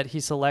ones that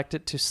he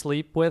selected to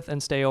sleep with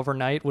and stay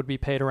overnight would be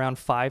paid around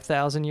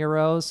 5,000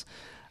 euros.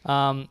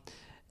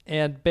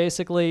 And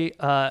basically,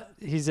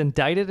 he's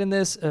indicted in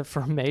this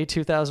for May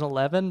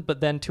 2011,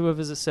 but then 2 of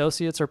his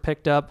associates are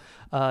picked up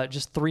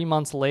just 3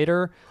 months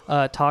later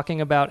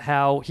talking about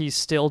how he's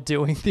still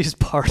doing these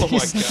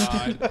parties. Oh,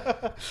 my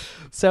God.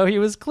 So he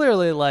was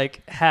clearly,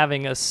 like,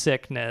 having a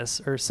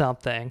sickness or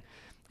something.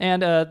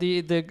 And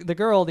the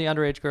girl, the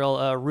underage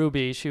girl,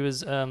 Ruby, she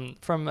was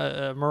from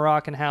a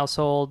Moroccan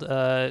household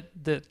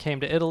that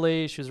came to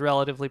Italy. She was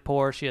relatively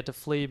poor. She had to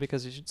flee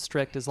because of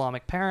strict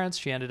Islamic parents.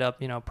 She ended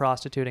up,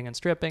 prostituting and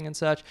stripping and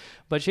such.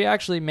 But she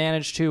actually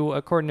managed to,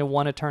 according to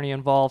one attorney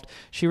involved,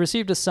 she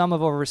received a sum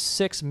of over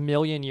 6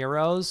 million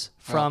euros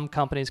from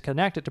companies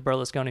connected to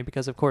Berlusconi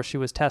because, of course, she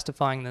was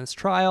testifying in this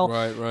trial.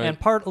 Right. And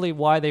partly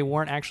why they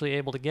weren't actually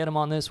able to get him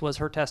on this was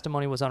her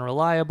testimony was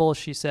unreliable.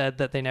 She said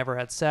that they never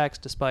had sex,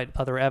 despite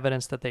other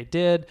evidence that they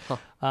did.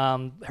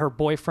 Her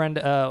boyfriend,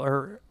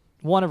 or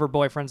one of her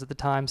boyfriends at the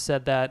time,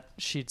 said that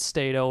she'd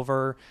stayed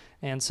over.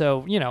 And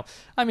so,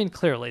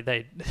 clearly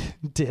they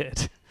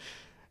did.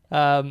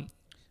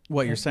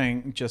 What you're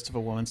saying, just if a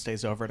woman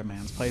stays over at a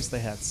man's place, they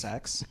had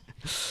sex?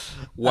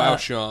 Wow,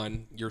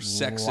 Sean, you're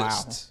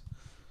sexist.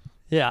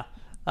 Yeah.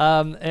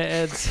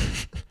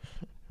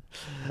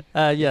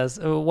 Yes.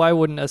 Why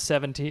wouldn't a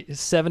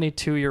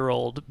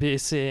 72-year-old be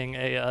seeing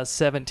a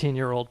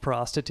 17-year-old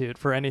prostitute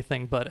for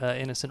anything but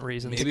innocent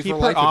reasons? Maybe To keep for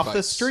her life off advice.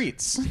 the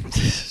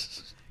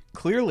streets.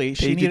 Clearly,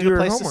 she Paid to needed do a her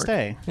place to homework.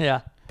 stay.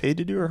 Yeah. Paid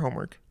to do her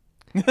homework.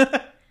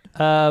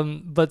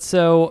 But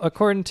so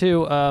according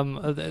to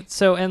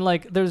and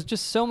like there's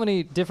just so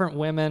many different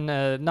women,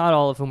 not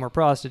all of whom were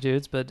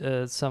prostitutes,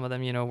 but some of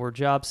them were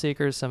job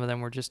seekers, some of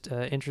them were just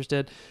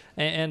interested,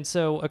 and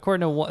so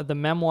according to the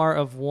memoir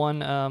of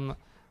one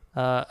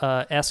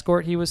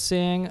escort he was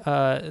seeing,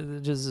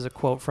 this is a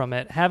quote from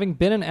it: "Having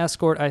been an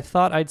escort, I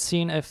thought I'd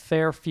seen a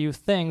fair few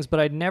things,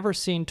 but I'd never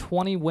seen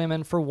 20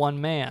 women for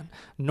one man.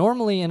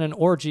 Normally in an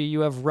orgy,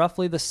 you have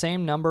roughly the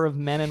same number of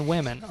men and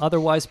women.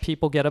 Otherwise,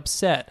 people get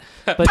upset.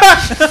 But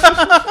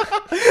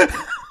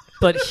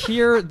but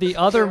here the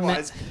other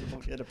men.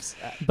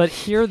 But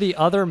here the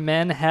other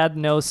men had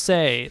no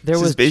say.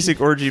 This is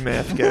basic orgy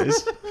math,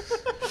 guys.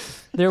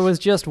 There was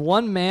just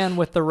one man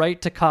with the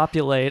right to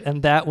copulate,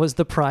 and that was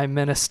the prime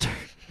minister."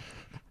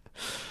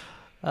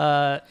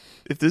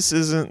 If this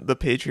isn't the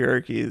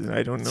patriarchy, then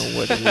I don't know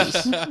what is.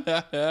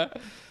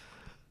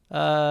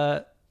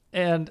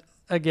 And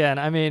again,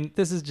 I mean,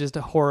 this is just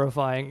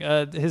horrifying.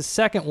 His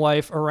second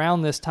wife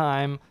around this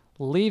time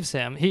leaves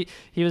him. He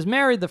was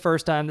married the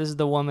first time. This is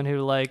the woman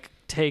who like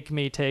take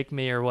me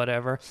or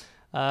whatever.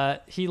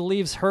 He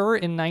leaves her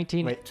in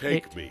 19...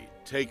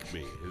 Take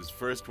me, his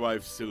first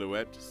wife's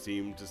silhouette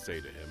seemed to say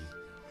to him.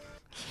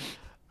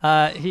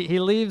 He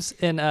leaves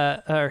her in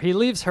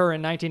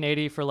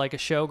 1980 for like a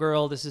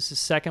showgirl. This is his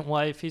second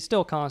wife. He's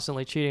still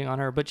constantly cheating on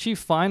her, but she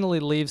finally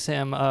leaves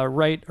him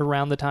right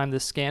around the time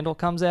this scandal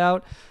comes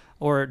out,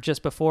 or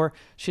just before.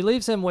 She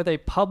leaves him with a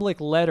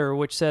public letter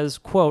which says,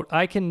 quote,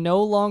 "I can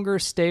no longer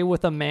stay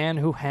with a man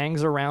who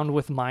hangs around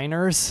with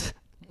minors."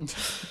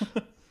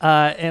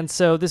 And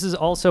so this is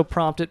also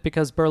prompted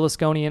because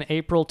Berlusconi in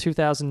April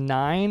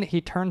 2009,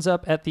 he turns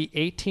up at the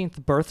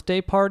 18th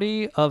birthday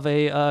party of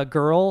a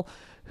girl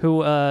who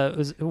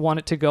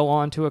wanted to go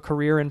on to a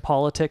career in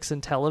politics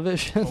and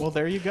television. Well,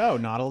 there you go.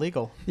 Not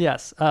illegal.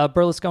 Yes.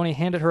 Berlusconi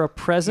handed her a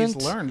present.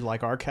 He's learned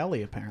like R.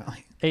 Kelly,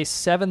 apparently. A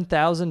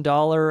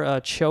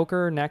 $7,000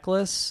 choker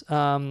necklace.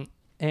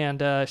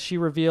 And she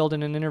revealed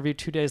in an interview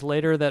 2 days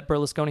later that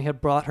Berlusconi had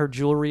brought her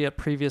jewelry at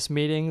previous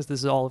meetings. This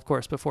is all, of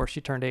course, before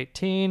she turned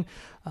 18.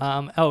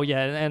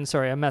 And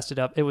sorry, I messed it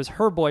up. It was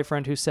her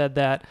boyfriend who said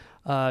that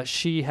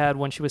she had,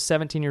 when she was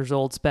 17 years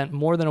old, spent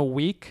more than a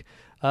week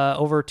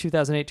over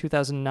 2008,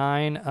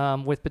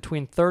 2009 with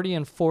between 30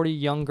 and 40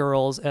 young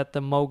girls at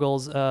the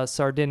Mogul's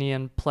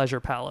Sardinian pleasure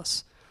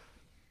palace.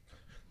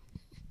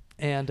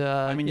 And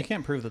I mean, you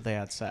can't prove that they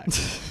had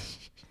sex.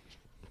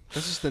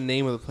 That's just the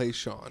name of the place,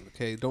 Sean.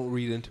 Okay, don't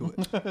read into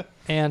it.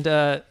 And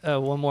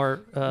one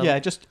more.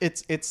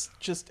 It's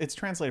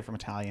translated from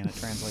Italian. It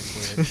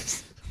translates weird.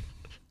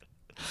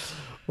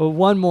 Well,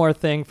 one more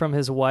thing from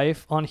his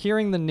wife. On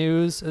hearing the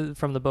news,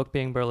 from the book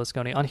being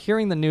Berlusconi, on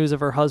hearing the news of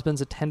her husband's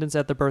attendance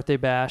at the birthday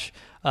bash,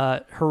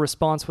 her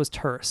response was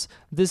terse.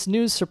 "This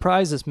news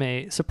surprised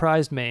me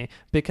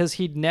because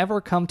he'd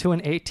never come to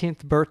an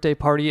 18th birthday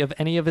party of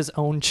any of his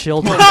own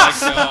children,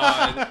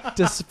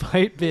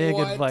 despite being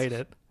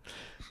invited."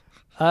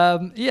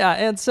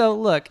 And so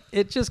look,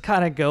 it just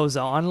kind of goes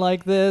on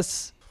like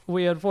this.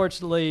 We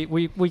unfortunately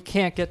we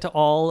can't get to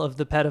all of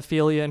the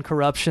pedophilia and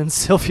corruption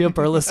Silvio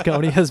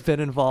Berlusconi has been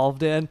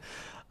involved in,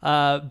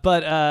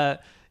 but I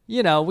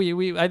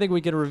think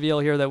we could reveal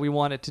here that we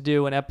wanted to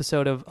do an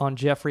episode on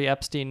Jeffrey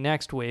Epstein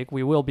next week.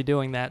 We will be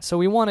doing that, so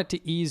we wanted to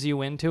ease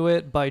you into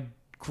it by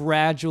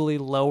gradually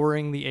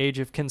lowering the age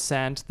of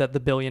consent that the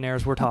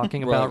billionaires were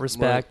talking about.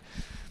 Respect.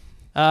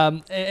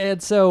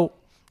 And so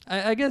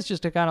I guess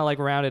just to kind of like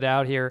round it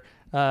out here,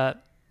 a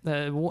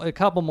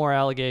couple more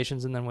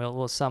allegations and then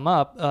we'll sum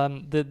up.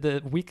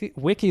 The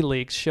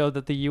WikiLeaks showed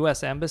that the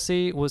U.S.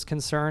 Embassy was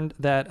concerned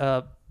that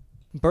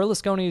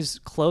Berlusconi's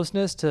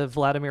closeness to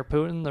Vladimir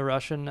Putin, the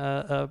Russian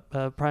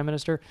prime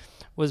minister,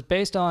 was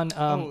based on...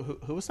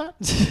 who was that?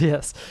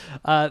 Yes.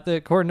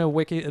 According to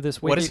What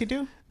does he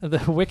do? The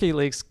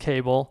WikiLeaks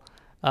cable...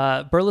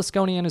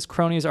 Berlusconi and his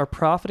cronies are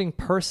profiting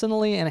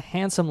personally and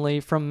handsomely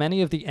from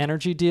many of the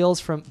energy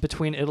deals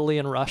between Italy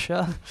and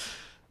Russia.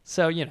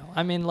 So,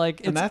 I mean,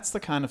 like... And that's the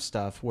kind of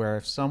stuff where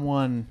if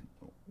someone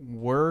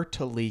were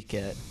to leak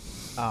it,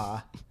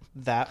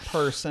 that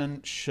person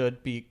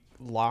should be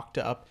locked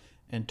up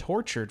and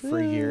tortured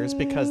for years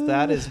because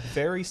that is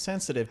very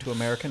sensitive to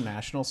American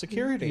national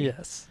security.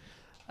 Yes.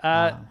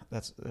 That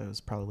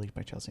was probably leaked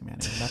by Chelsea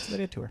Manning. That's what they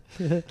did to her.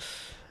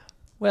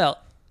 Well...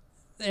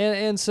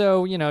 And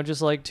so,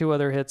 just like two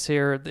other hits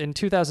here. In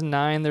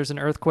 2009, there's an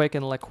earthquake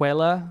in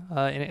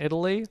L'Aquila in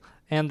Italy.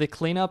 and the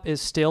cleanup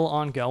is still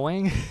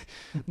ongoing.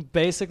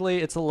 Basically,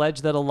 it's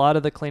alleged that a lot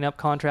of the cleanup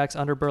contracts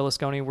under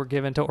Berlusconi were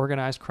given to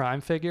organized crime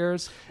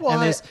figures.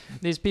 What? And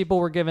these people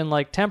were given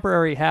like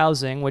temporary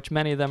housing, which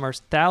many of them are,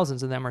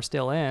 thousands of them are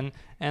still in.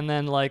 And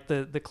then like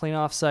the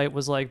clean-off site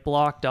was like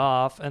blocked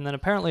off. And then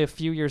apparently a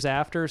few years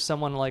after,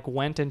 someone like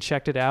went and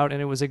checked it out,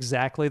 and it was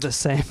exactly the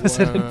same as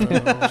it had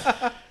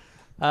been.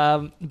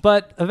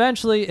 But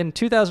eventually in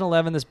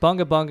 2011, this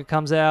Bunga Bunga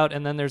comes out,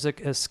 and then there's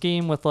a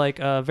scheme with like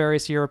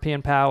various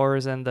European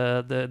powers and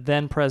the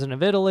then president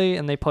of Italy,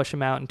 and they push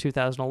him out in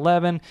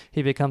 2011.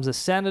 He becomes a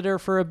senator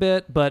for a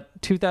bit,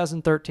 but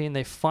 2013,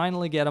 they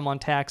finally get him on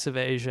tax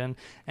evasion,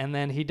 and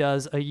then he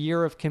does a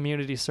year of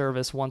community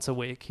service once a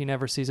week. He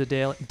never sees a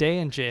day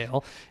in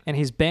jail, and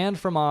he's banned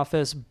from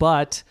office,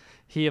 but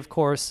he, of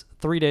course,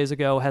 3 days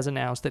ago has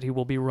announced that he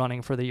will be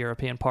running for the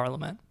European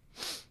Parliament.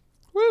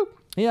 Woo!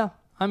 Yeah.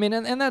 I mean,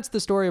 and that's the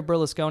story of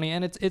Berlusconi,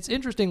 and it's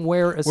interesting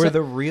where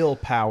the real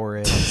power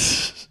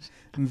is.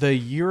 The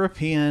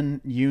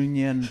European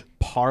Union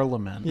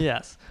Parliament.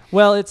 Yes.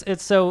 Well,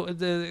 it's so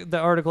the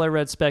article I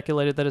read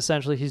speculated that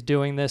essentially he's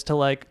doing this to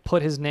like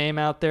put his name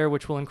out there,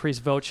 which will increase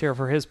vote share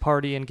for his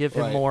party and give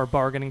him more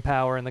bargaining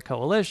power in the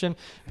coalition.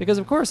 Because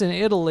of course in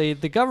Italy,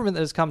 the government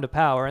that has come to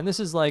power, and this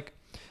is like,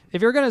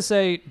 if you're going to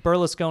say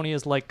Berlusconi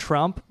is like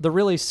Trump, the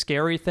really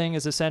scary thing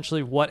is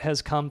essentially what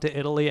has come to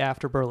Italy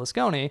after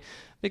Berlusconi,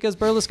 because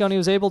Berlusconi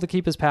was able to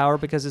keep his power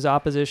because his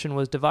opposition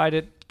was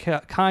divided,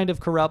 kind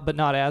of corrupt, but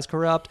not as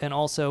corrupt, and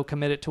also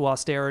committed to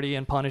austerity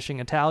and punishing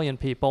Italian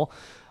people.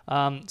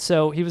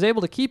 So he was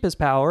able to keep his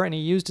power, and he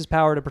used his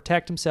power to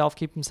protect himself,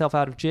 keep himself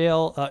out of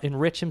jail,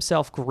 enrich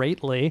himself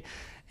greatly.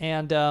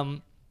 And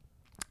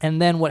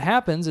then what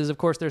happens is, of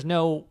course, there's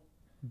no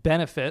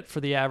benefit for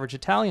the average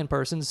Italian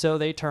person, so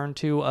they turn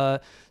to a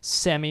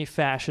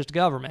semi-fascist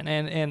government.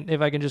 And if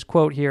I can just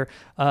quote here,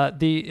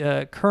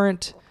 the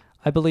current,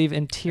 I believe,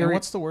 interior... And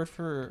what's the word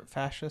for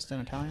fascist in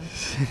Italian?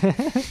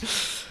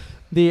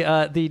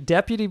 The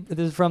deputy,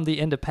 this is from The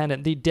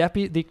Independent,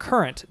 the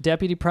current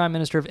deputy prime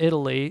minister of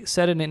Italy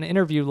said in an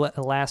interview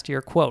last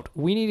year, quote,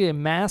 "We need a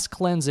mass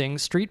cleansing,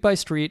 street by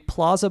street,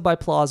 plaza by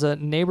plaza,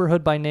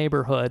 neighborhood by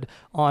neighborhood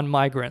on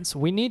migrants.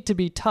 We need to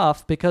be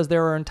tough because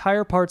there are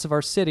entire parts of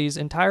our cities,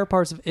 entire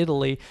parts of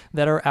Italy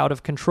that are out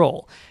of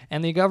control."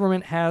 And the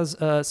government has,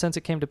 since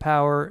it came to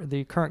power,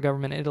 the current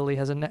government in Italy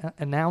has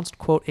announced,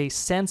 quote, a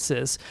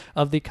census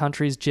of the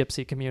country's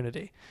gypsy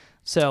community.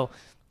 So...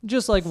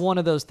 just like one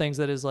of those things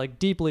that is like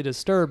deeply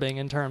disturbing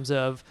in terms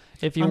of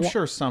if you. I'm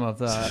sure some of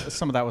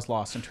that was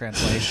lost in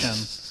translation.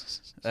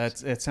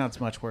 It sounds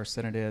much worse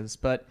than it is,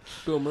 but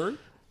Bill Murray.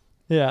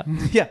 Yeah,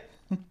 yeah.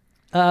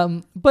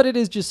 But it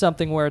is just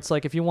something where it's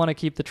like if you want to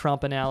keep the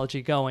Trump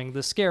analogy going,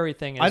 the scary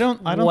thing is I don't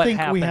think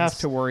happens. we have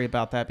to worry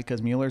about that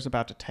because Mueller's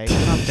about to take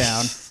Trump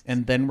down,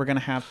 and then we're going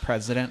to have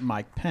President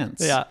Mike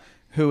Pence,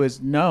 who is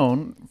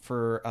known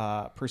for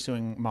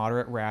pursuing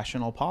moderate,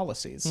 rational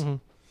policies. Mm-hmm.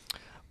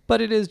 But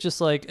it is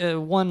just like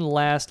one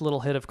last little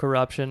hit of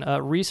corruption.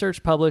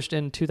 Research published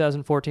in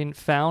 2014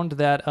 found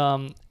that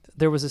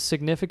there was a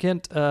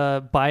significant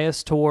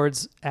bias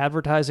towards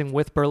advertising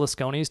with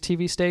Berlusconi's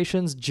TV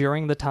stations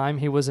during the time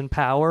he was in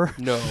power.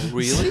 No,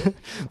 really?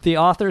 The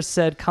authors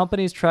said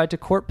companies tried to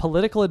court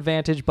political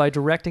advantage by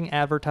directing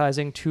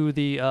advertising to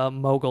the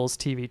mogul's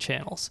TV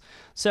channels.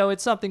 So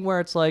it's something where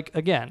it's like,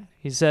 again,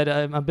 he said,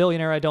 I'm a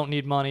billionaire, I don't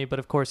need money, but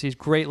of course he's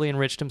greatly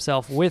enriched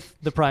himself with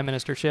the prime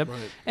ministership.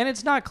 Right. And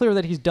it's not clear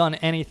that he's done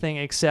anything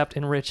except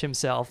enrich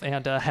himself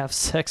and have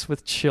sex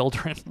with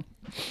children.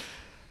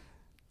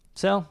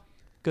 So...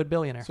 good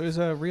billionaire. So he's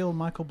a real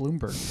Michael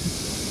Bloomberg.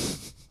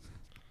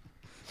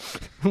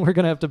 We're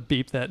going to have to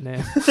beep that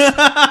name.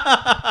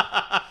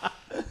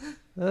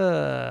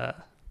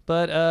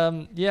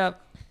 Yeah,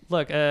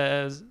 look,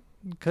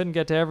 couldn't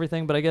get to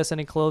everything, but I guess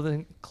any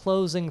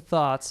closing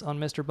thoughts on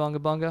Mr. Bunga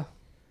Bunga?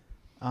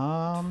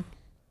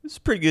 It's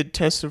a pretty good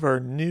test of our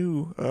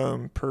new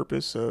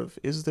purpose of,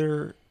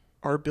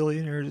 are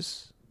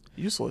billionaires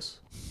useless?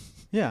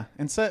 Yeah,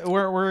 and so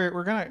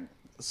we're going to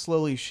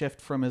slowly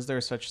shift from is there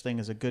such thing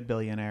as a good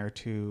billionaire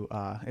to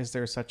is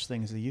there such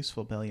thing as a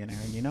useful billionaire?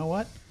 And you know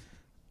what?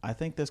 I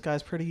think this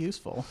guy's pretty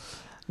useful.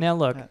 Now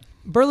look,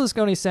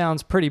 Berlusconi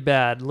sounds pretty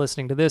bad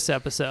listening to this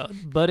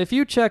episode, but if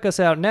you check us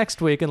out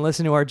next week and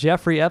listen to our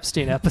Jeffrey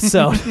Epstein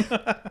episode...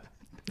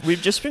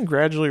 We've just been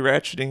gradually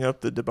ratcheting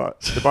up the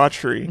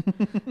debauchery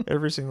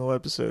every single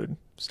episode,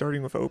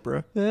 starting with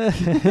Oprah.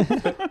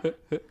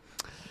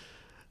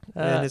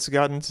 And it's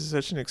gotten to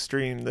such an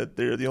extreme that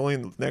the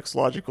only next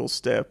logical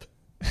step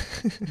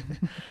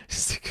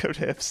is to go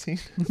to Epstein.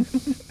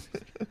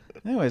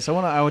 Anyways,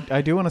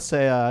 I do want to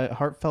say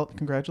heartfelt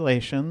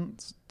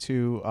congratulations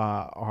to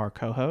our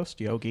co-host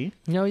Yogi.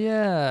 Oh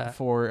yeah,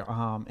 for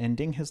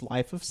ending his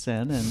life of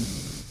sin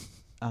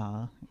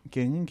and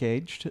getting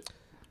engaged.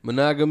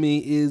 Monogamy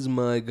is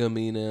my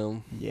gummy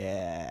now.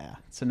 Yeah.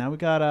 So now we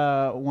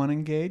got one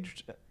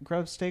engaged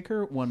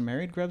grubstaker, one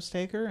married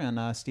grubstaker,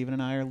 and Stephen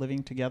and I are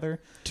living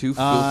together. Two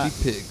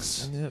filthy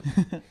pigs.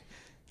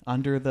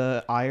 Under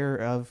the ire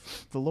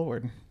of the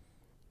Lord.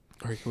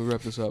 All right, can we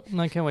wrap this up?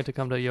 I can't wait to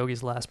come to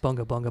Yogi's last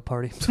Bunga Bunga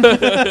party.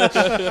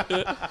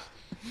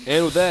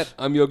 And with that,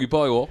 I'm Yogi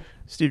Pollywall.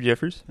 Steve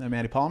Jeffers. I'm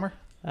Andy Palmer.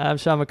 I'm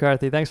Sean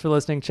McCarthy. Thanks for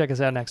listening. Check us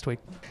out next week.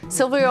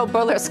 Silvio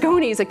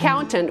Berlusconi's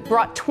accountant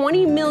brought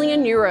 20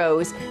 million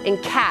euros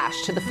in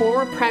cash to the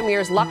former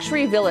premier's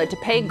luxury villa to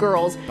pay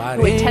girls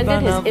who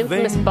attended his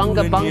infamous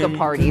Bunga Bunga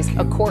parties,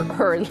 a court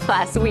heard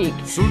last week.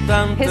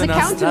 His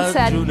accountant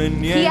said,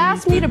 he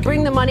asked me to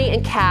bring the money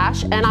in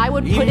cash and I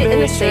would put it in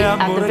the safe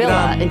at the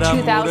villa. In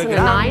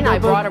 2009, I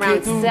brought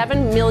around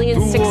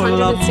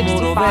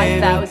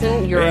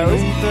 7,665,000 euros,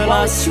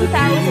 while in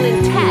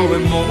 2010,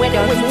 when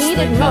it was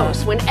needed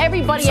most, when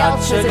everybody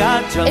else was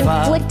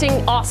inflicting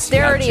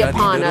austerity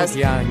upon us,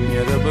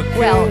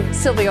 well,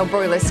 Silvio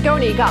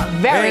Berlusconi got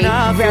very,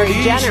 very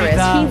generous.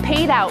 He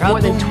paid out more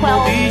than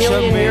 12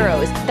 million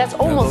euros. That's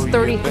almost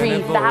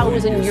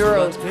 33,000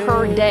 euros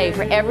per day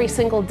for every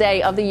single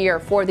day of the year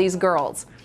for these girls.